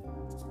Goodman.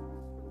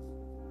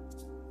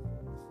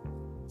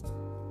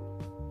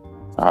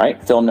 All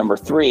right, film number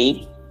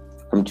 3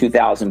 from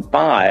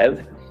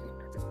 2005.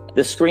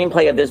 The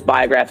screenplay of this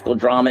biographical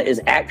drama is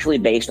actually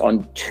based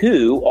on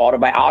 2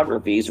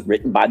 autobiographies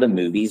written by the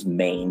movie's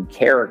main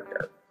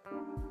character.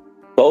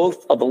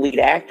 Both of the lead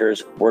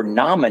actors were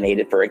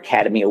nominated for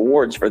Academy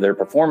Awards for their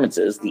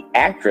performances. The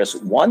actress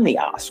won the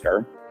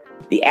Oscar.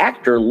 The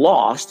actor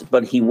lost,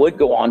 but he would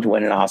go on to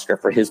win an Oscar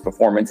for his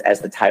performance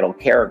as the title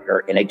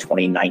character in a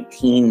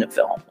 2019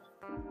 film.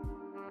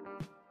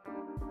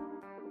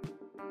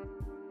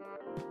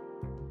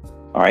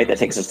 All right, that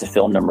takes us to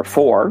film number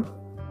 4.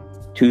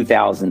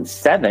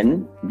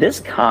 2007,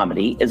 this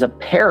comedy is a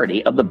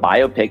parody of the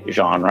biopic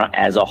genre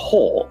as a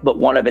whole, but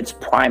one of its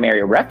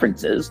primary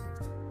references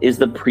is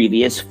the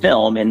previous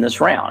film in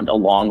this round,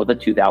 along with the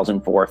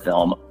 2004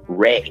 film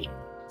Ray.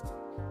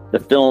 The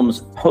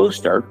film's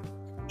poster,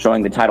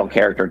 showing the title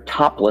character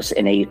topless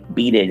in a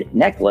beaded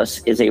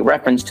necklace, is a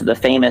reference to the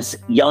famous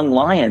Young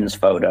Lions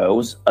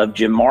photos of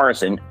Jim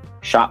Morrison,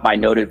 shot by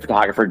noted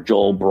photographer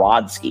Joel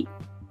Brodsky.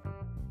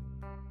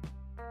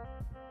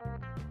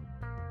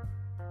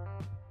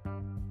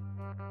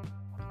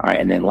 All right,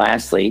 and then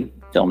lastly,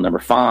 film number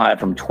 5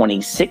 from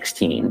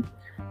 2016.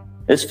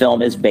 This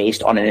film is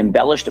based on an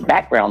embellished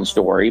background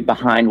story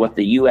behind what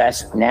the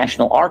U.S.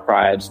 National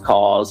Archives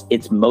calls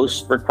its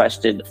most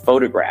requested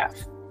photograph.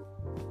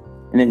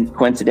 And then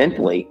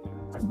coincidentally,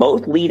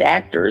 both lead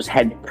actors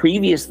had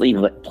previously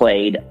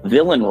played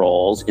villain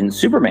roles in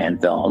Superman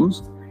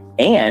films,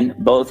 and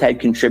both had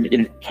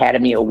contributed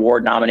Academy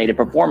Award-nominated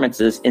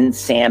performances in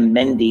Sam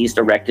Mendes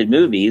directed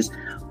movies,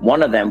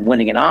 one of them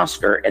winning an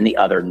Oscar and the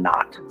other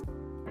not.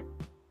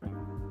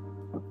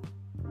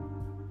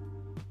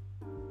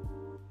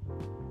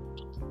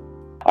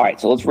 All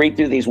right, so let's read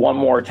through these one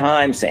more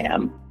time,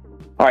 Sam.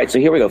 All right, so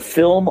here we go.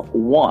 Film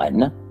 1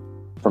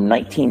 from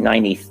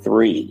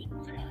 1993.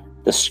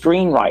 The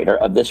screenwriter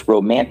of this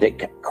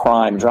romantic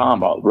crime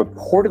drama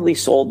reportedly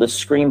sold the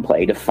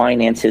screenplay to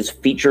finance his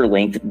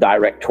feature-length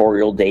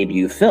directorial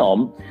debut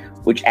film,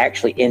 which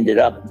actually ended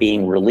up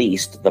being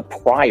released the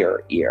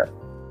prior year.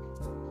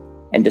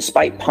 And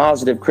despite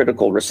positive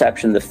critical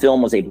reception, the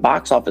film was a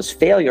box office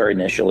failure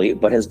initially,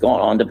 but has gone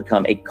on to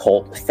become a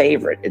cult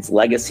favorite. Its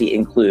legacy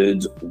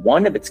includes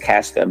one of its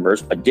cast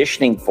members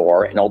auditioning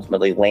for and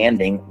ultimately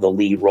landing the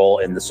lead role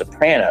in The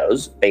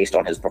Sopranos based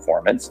on his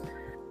performance,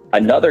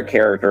 another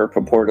character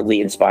purportedly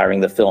inspiring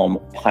the film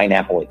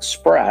Pineapple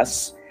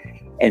Express,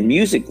 and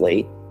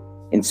musically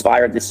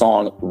inspired the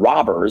song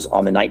Robbers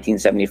on the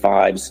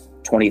 1975's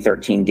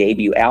 2013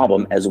 debut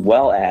album, as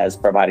well as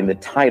providing the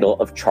title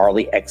of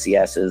Charli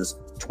XCS's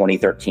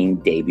 2013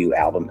 debut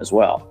album as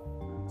well.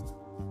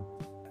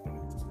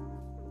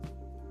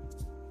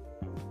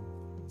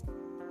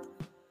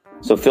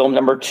 So film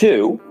number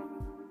 2,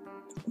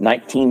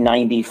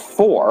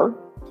 1994,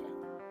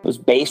 was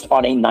based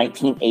on a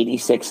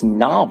 1986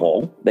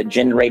 novel that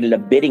generated a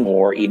bidding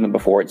war even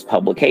before its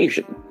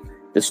publication.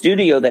 The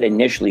studio that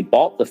initially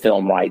bought the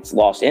film rights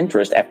lost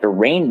interest after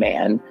Rain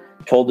Man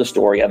told the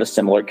story of a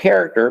similar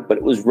character, but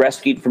it was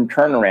rescued from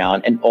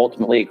turnaround and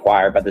ultimately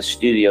acquired by the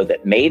studio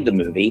that made the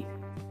movie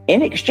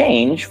in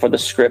exchange for the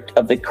script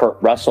of the Kurt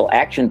Russell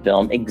action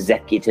film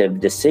Executive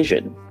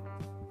Decision.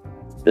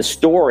 The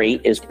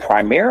story is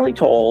primarily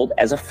told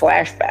as a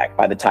flashback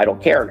by the title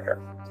character,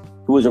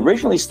 who was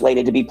originally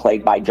slated to be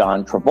played by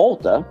John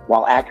Travolta,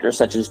 while actors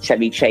such as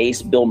Chevy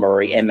Chase, Bill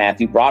Murray, and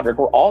Matthew Broderick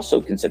were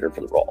also considered for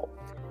the role.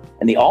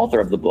 And the author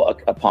of the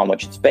book, upon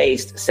which it's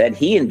based, said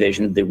he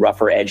envisioned the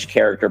rougher-edged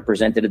character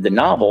presented in the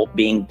novel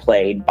being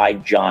played by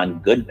John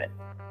Goodman.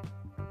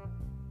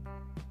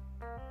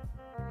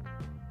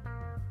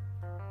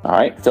 All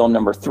right, film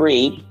number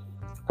 3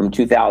 from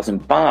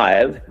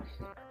 2005.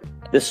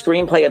 The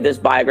screenplay of this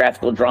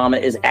biographical drama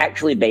is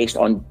actually based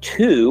on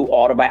 2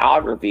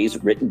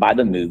 autobiographies written by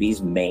the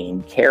movie's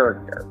main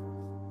character.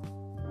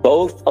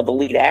 Both of the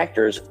lead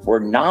actors were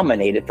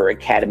nominated for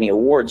Academy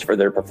Awards for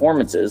their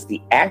performances.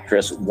 The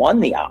actress won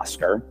the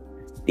Oscar.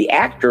 The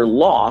actor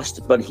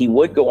lost, but he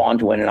would go on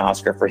to win an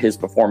Oscar for his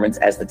performance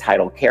as the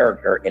title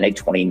character in a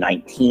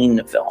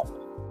 2019 film.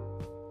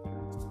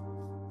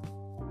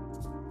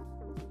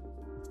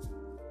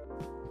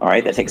 All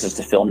right, that takes us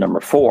to film number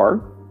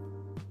 4.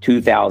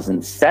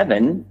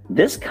 2007,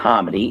 this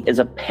comedy is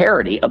a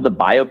parody of the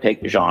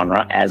biopic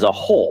genre as a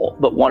whole,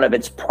 but one of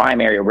its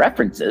primary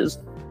references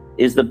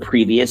is the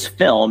previous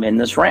film in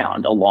this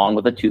round, along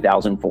with the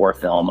 2004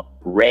 film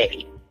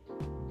Ray.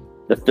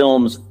 The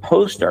film's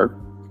poster,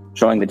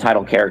 showing the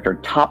title character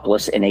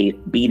topless in a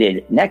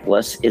beaded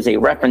necklace, is a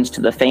reference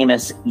to the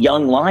famous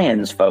Young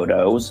Lions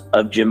photos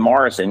of Jim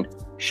Morrison,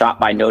 shot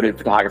by noted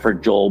photographer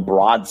Joel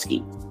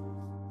Brodsky.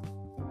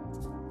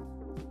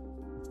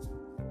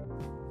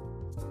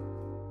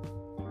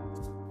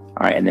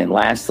 All right, and then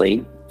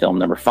lastly, film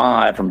number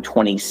 5 from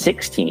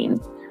 2016.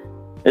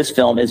 This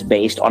film is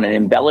based on an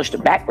embellished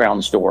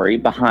background story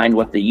behind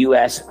what the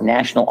U.S.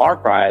 National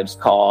Archives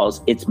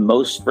calls its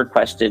most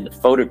requested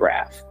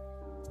photograph.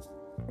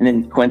 And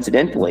then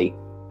coincidentally,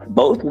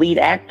 both lead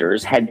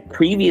actors had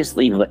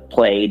previously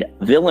played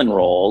villain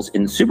roles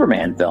in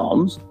Superman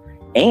films,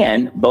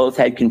 and both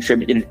had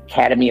contributed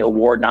Academy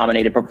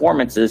Award-nominated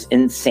performances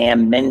in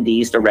Sam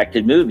Mendes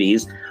directed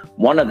movies,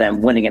 one of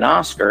them winning an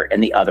Oscar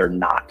and the other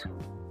not.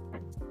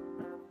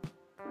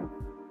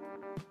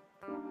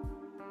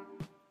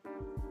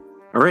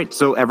 All right,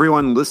 so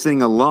everyone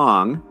listening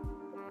along,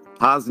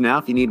 pause now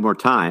if you need more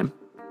time.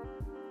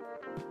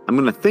 I'm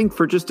going to think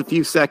for just a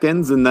few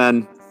seconds, and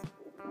then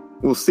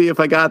we'll see if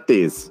I got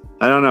these.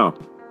 I don't know.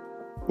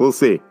 We'll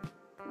see.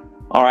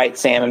 All right,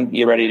 Sam,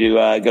 you ready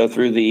to go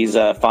through these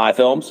 5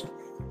 films?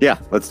 Yeah,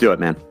 let's do it,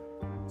 man.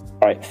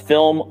 All right,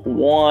 film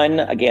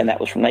 1, again, that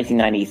was from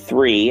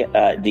 1993.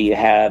 Do you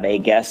have a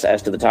guess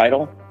as to the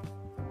title?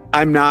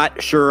 I'm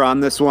not sure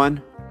on this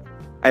one.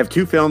 I have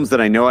 2 films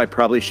that I know I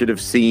probably should have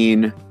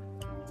seen,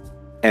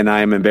 and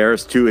I am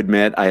embarrassed to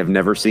admit I have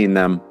never seen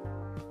them.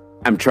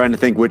 I'm trying to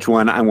think which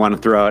one I want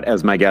to throw out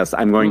as my guess.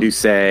 I'm going to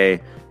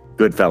say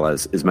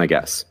Goodfellas is my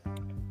guess.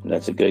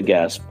 That's a good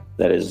guess.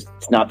 That is,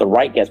 it's not the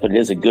right guess, but it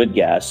is a good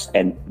guess.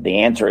 And the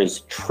answer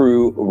is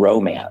True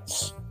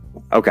Romance.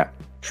 Okay.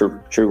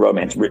 True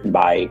Romance, written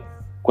by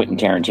Quentin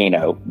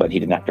Tarantino, but he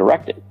did not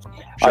direct it. Sure.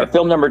 All right,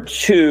 film number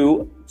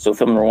 2. So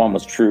film number 1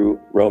 was True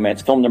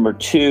Romance. Film number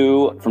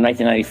 2 from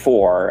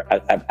 1994.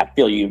 I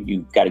feel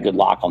you got a good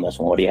lock on this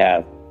one. What do you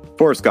have?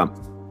 Forrest Gump.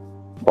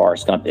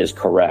 Forrest Gump is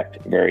correct.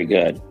 Very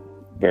good.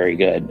 Very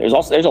good. There's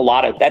a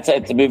lot of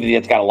it's a movie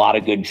that's got a lot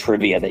of good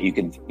trivia that you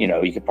could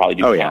probably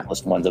do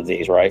countless ones of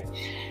these, right?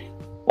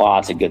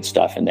 Lots of good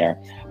stuff in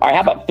there. All right,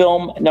 how about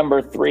film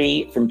number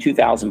 3 from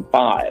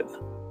 2005?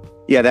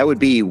 Yeah, that would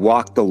be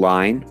Walk the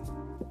Line.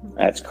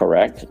 That's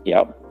correct.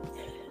 Yep.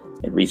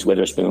 And Reese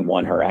Witherspoon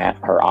won her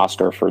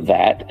Oscar for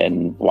that,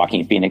 and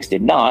Joaquin Phoenix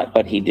did not,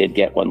 but he did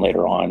get one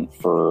later on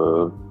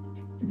for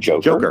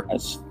Joker.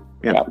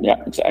 Yeah,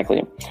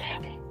 exactly.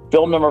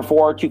 Film number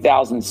 4,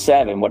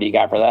 2007. What do you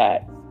got for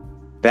that?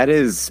 That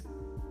is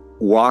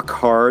Walk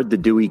Hard, the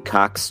Dewey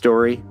Cox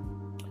story.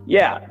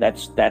 Yeah,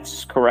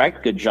 that's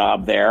correct. Good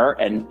job there.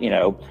 And,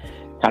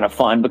 kind of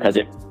fun because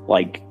it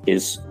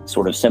is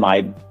sort of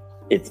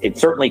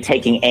it's certainly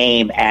taking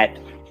aim at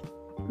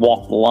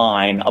Walk the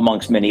Line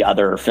amongst many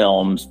other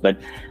films, but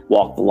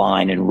Walk the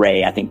Line and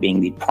Ray, I think, being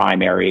the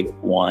primary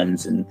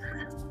ones.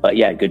 But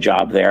yeah, good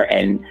job there.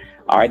 And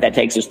all right, that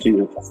takes us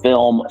to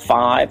film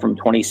 5 from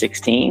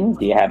 2016.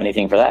 Do you have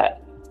anything for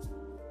that?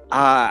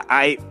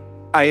 I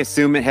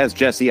assume it has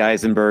Jesse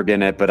Eisenberg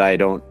in it, but I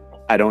don't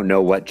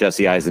know what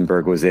Jesse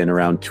Eisenberg was in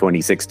around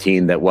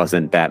 2016 that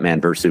wasn't Batman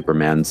vs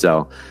Superman.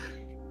 So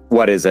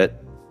what is it?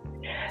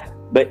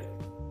 But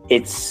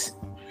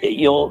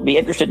you'll be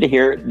interested to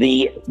hear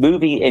the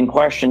movie in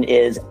question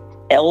is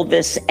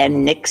Elvis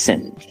and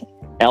Nixon.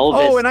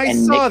 I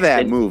saw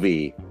that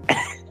movie.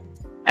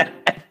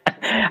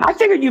 I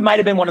figured you might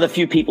have been one of the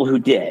few people who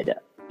did,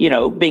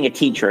 being a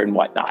teacher and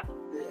whatnot.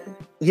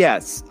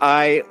 Yes,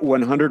 I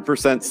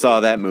 100% saw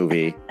that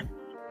movie.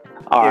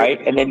 All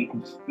right. And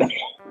then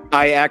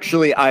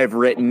I've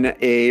written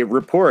a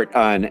report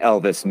on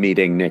Elvis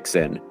meeting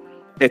Nixon.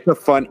 It's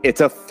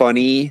a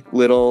funny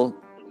little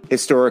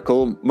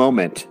historical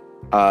moment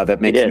that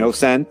makes no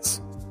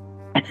sense.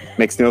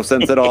 Makes no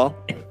sense at all.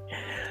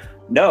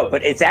 No,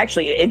 but it's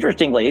actually,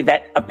 interestingly,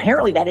 that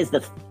apparently that is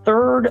the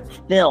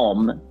 3rd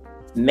film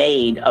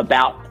made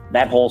about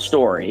that whole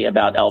story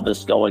about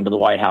Elvis going to the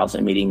White House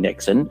and meeting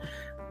Nixon.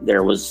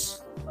 There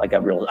was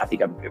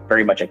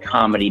very much a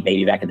comedy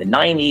maybe back in the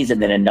 90s, and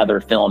then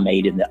another film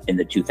made in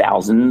the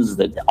 2000s,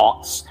 the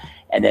aughts,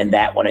 and then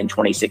that one in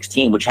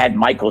 2016, which had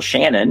Michael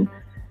Shannon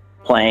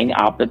playing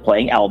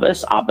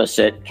Elvis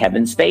opposite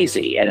Kevin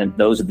Spacey. And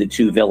those are the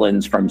 2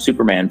 villains from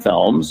Superman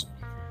films.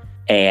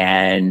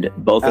 And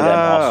both of them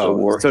also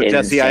were. So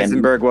Jesse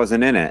Eisenberg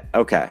wasn't in it.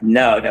 Okay.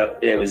 No,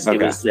 it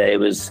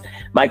was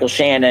Michael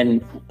Shannon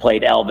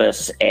played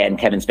Elvis and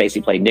Kevin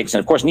Spacey played Nixon.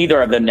 Of course,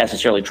 neither of them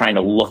necessarily trying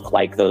to look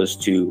like those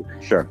 2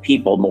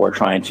 people, more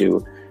trying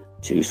to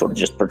sort of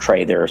just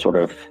portray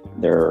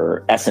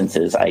their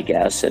essences, I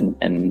guess. And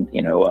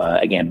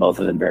again, both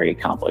of them very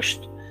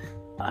accomplished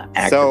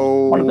actors.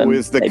 So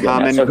is the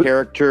common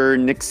character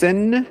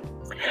Nixon?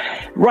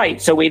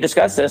 Right. So we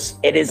discussed this.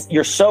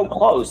 You're so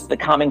close. The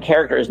common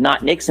character is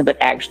not Nixon, but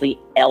actually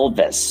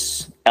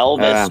Elvis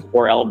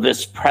or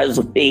Elvis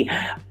Presley,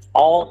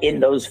 all in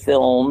those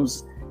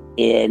films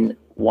in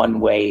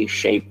one way,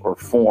 shape, or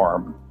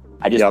form.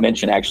 I just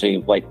mentioned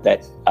actually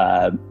that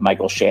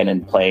Michael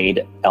Shannon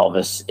played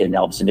Elvis in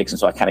Elvis and Nixon,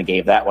 so I kind of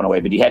gave that one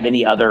away. But do you have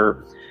any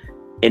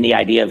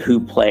idea of who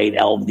played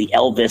the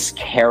Elvis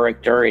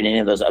character in any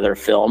of those other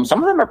films?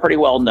 Some of them are pretty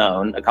well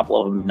known. A couple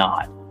of them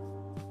not.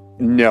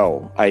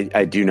 No,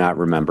 I do not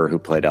remember who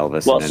played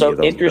Elvis. Well, in any so of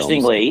those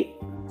interestingly,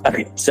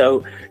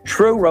 so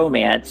True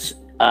Romance,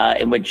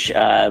 in which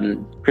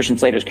Christian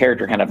Slater's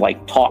character kind of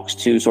talks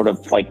to sort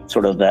of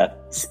the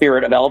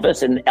Spirit of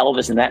Elvis, and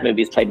Elvis in that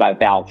movie is played by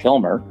Val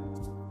Kilmer.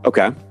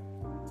 Okay.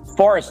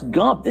 Forrest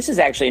Gump, this is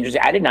actually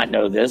interesting. I did not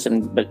know this,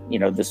 but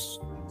this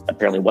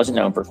apparently wasn't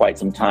known for quite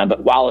some time.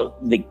 But while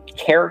the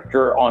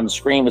character on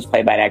screen was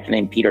played by an actor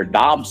named Peter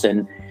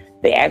Dobson,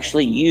 they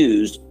actually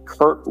used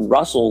Kurt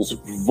Russell's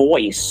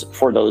voice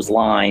for those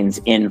lines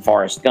in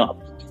Forrest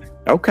Gump.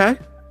 Okay.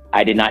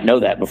 I did not know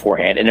that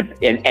beforehand.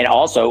 And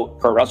also,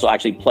 Kurt Russell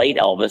actually played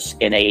Elvis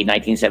in a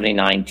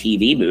 1979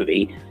 TV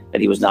movie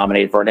that he was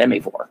nominated for an Emmy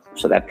for.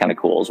 So that's kind of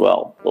cool as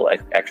well. A little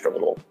extra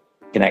little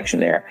connection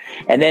there.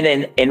 And then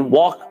in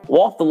Walk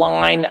the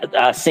Line,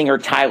 singer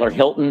Tyler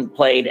Hilton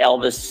played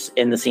Elvis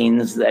in the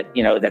scenes that,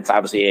 that's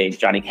obviously a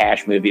Johnny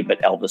Cash movie,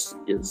 but Elvis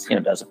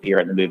does appear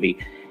in the movie,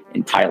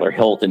 and Tyler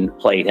Hilton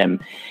played him.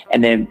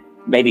 And then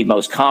maybe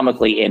most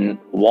comically in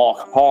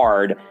Walk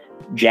Hard,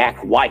 Jack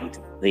White,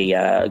 the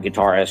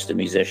guitarist and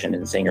musician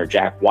and singer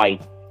Jack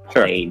White,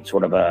 played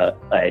sort of a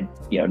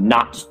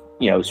not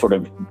sort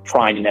of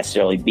trying to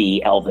necessarily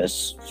be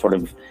Elvis, sort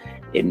of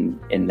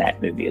in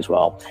that movie as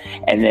well.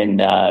 And then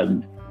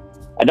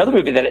another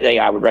movie that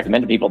I would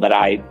recommend to people that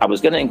I was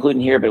going to include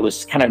in here, but it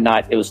was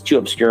it was too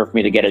obscure for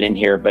me to get it in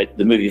here. But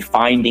the movie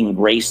Finding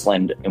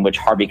Graceland, in which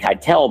Harvey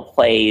Keitel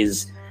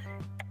plays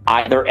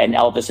either an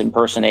Elvis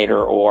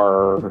impersonator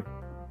or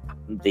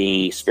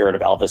the spirit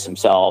of Elvis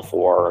himself,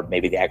 or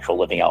maybe the actual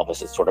living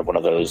Elvis. It's sort of one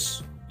of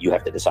those you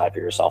have to decide for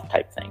yourself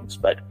type things.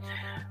 But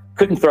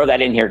couldn't throw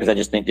that in here because I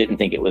just didn't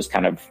think it was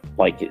kind of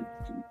like,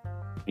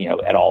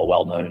 at all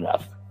well known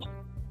enough.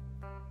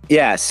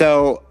 Yeah.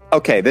 So,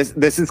 okay,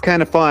 this is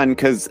kind of fun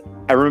because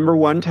I remember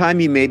one time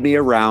you made me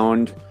a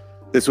round.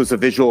 This was a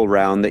visual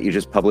round that you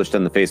just published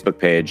on the Facebook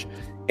page,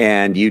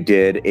 and you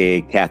did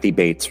a Kathy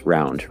Bates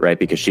round, right?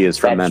 Because she is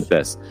from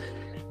Memphis.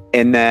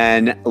 And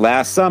then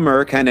last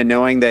summer, kind of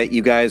knowing that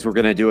you guys were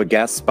going to do a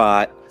guest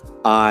spot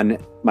on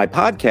my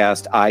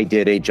podcast, I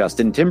did a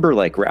Justin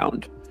Timberlake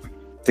round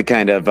to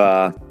kind of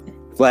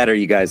flatter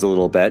you guys a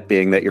little bit,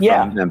 being that you're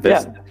from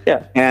Memphis.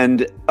 Yeah.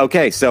 And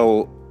okay,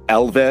 so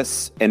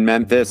Elvis in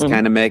Memphis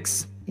kind of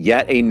makes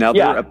yet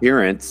another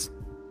appearance.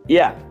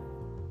 Yeah.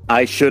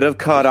 I should have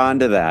caught on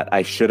to that.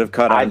 I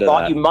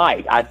thought you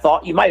might.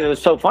 It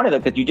was so funny, though,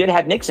 because you did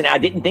have Nixon. I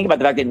didn't think about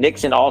the fact that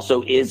Nixon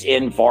also is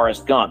in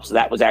Forrest Gump. So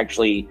that was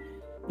actually,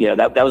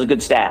 that was a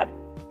good stab.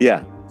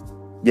 Yeah.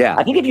 Yeah.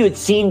 I think if you had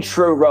seen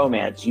True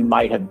Romance, you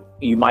might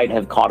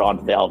have caught on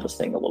to the Elvis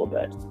thing a little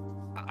bit.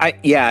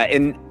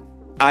 And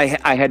I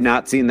had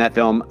not seen that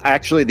film.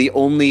 Actually, the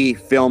only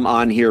film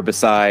on here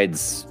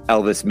besides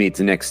Elvis Meets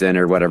Nixon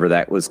or whatever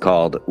that was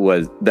called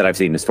that I've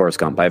seen is Forrest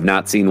Gump. I have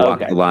not seen Walk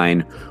the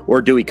Line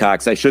or Dewey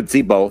Cox. I should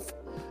see both.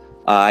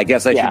 I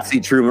guess I should see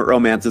True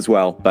Romance as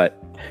well. But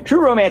True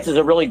Romance is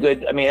a really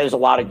good. I mean, there's a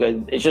lot of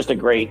good. It's just a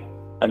great.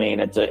 I mean,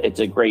 it's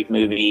a great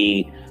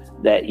movie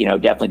that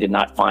definitely did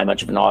not find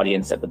much of an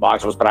audience at the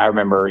box office. But I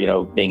remember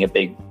being a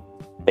big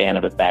fan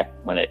of it back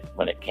when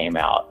it came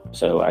out.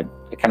 So I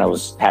kind of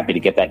was happy to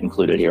get that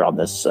included here on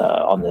this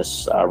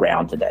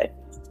round today.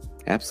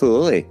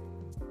 Absolutely.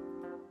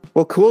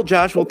 Well, cool,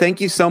 Josh. Well,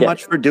 thank you so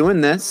much for doing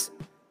this.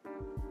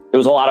 It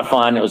was a lot of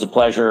fun. It was a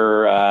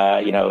pleasure.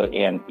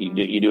 And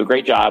you do a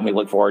great job. We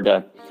look forward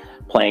to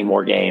playing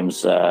more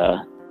games,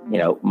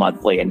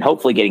 monthly, and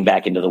hopefully getting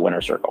back into the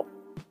winner's circle.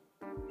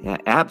 Yeah,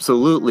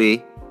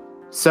 absolutely.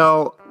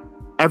 So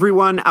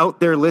everyone out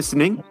there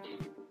listening,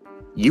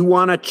 you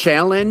want to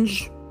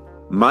challenge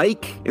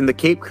Mike in the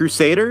Cape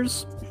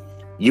Crusaders?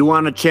 You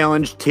want to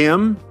challenge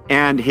Tim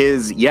and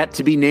his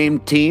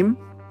yet-to-be-named team?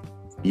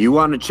 You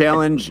want to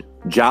challenge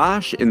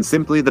Josh in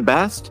Simply the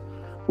Best?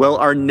 Well,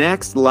 our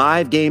next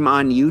live game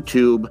on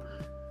YouTube,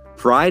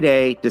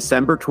 Friday,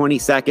 December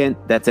 22nd,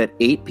 that's at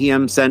 8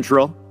 p.m.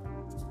 Central.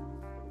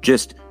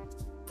 Just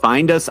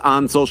find us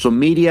on social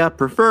media,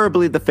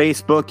 preferably the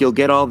Facebook. You'll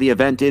get all the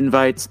event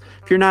invites.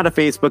 If you're not a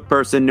Facebook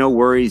person, no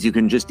worries. You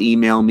can just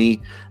email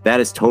me. That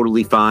is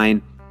totally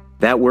fine.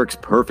 That works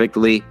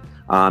perfectly.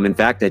 In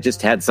fact, I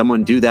just had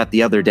someone do that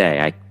the other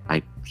day.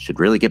 I should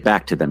really get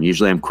back to them.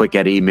 Usually I'm quick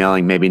at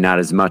emailing, maybe not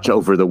as much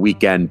over the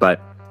weekend, but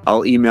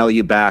I'll email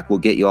you back. We'll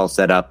get you all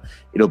set up.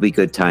 It'll be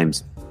good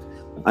times.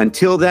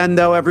 Until then,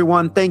 though,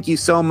 everyone, thank you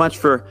so much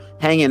for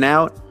hanging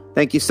out.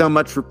 Thank you so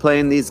much for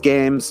playing these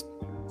games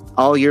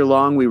all year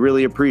long. We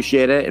really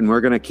appreciate it, and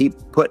we're going to keep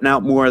putting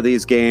out more of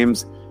these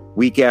games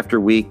week after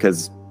week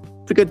because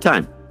it's a good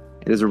time.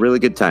 It is a really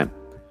good time.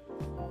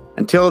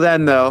 Until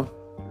then, though,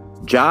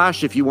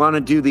 Josh, if you want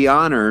to do the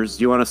honors,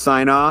 do you want to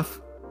sign off?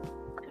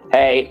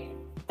 Hey,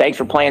 thanks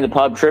for playing the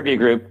Pub Trivia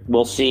Group.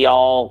 We'll see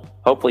y'all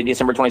hopefully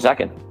December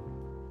 22nd.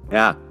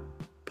 Yeah.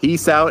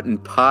 Peace out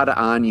and pod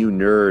on, you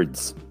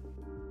nerds.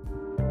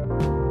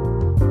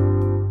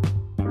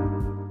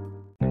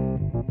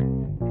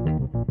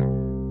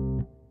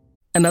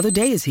 Another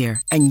day is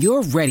here, and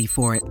you're ready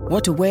for it.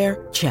 What to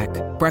wear? Check.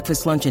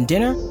 Breakfast, lunch, and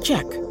dinner?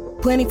 Check.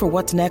 Planning for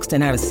what's next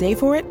and how to save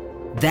for it?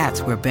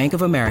 That's where Bank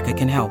of America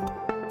can help.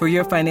 For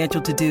your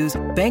financial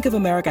to-dos, Bank of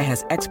America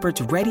has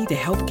experts ready to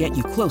help get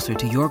you closer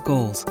to your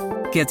goals.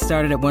 Get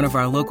started at one of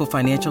our local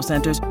financial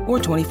centers or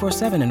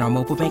 24/7 in our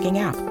mobile banking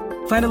app.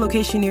 Find a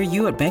location near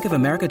you at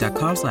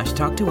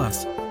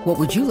bankofamerica.com/talktous. What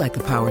would you like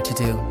the power to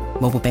do?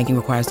 Mobile banking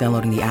requires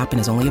downloading the app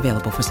and is only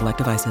available for select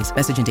devices.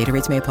 Message and data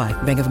rates may apply.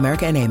 Bank of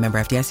America NA, member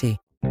FDIC.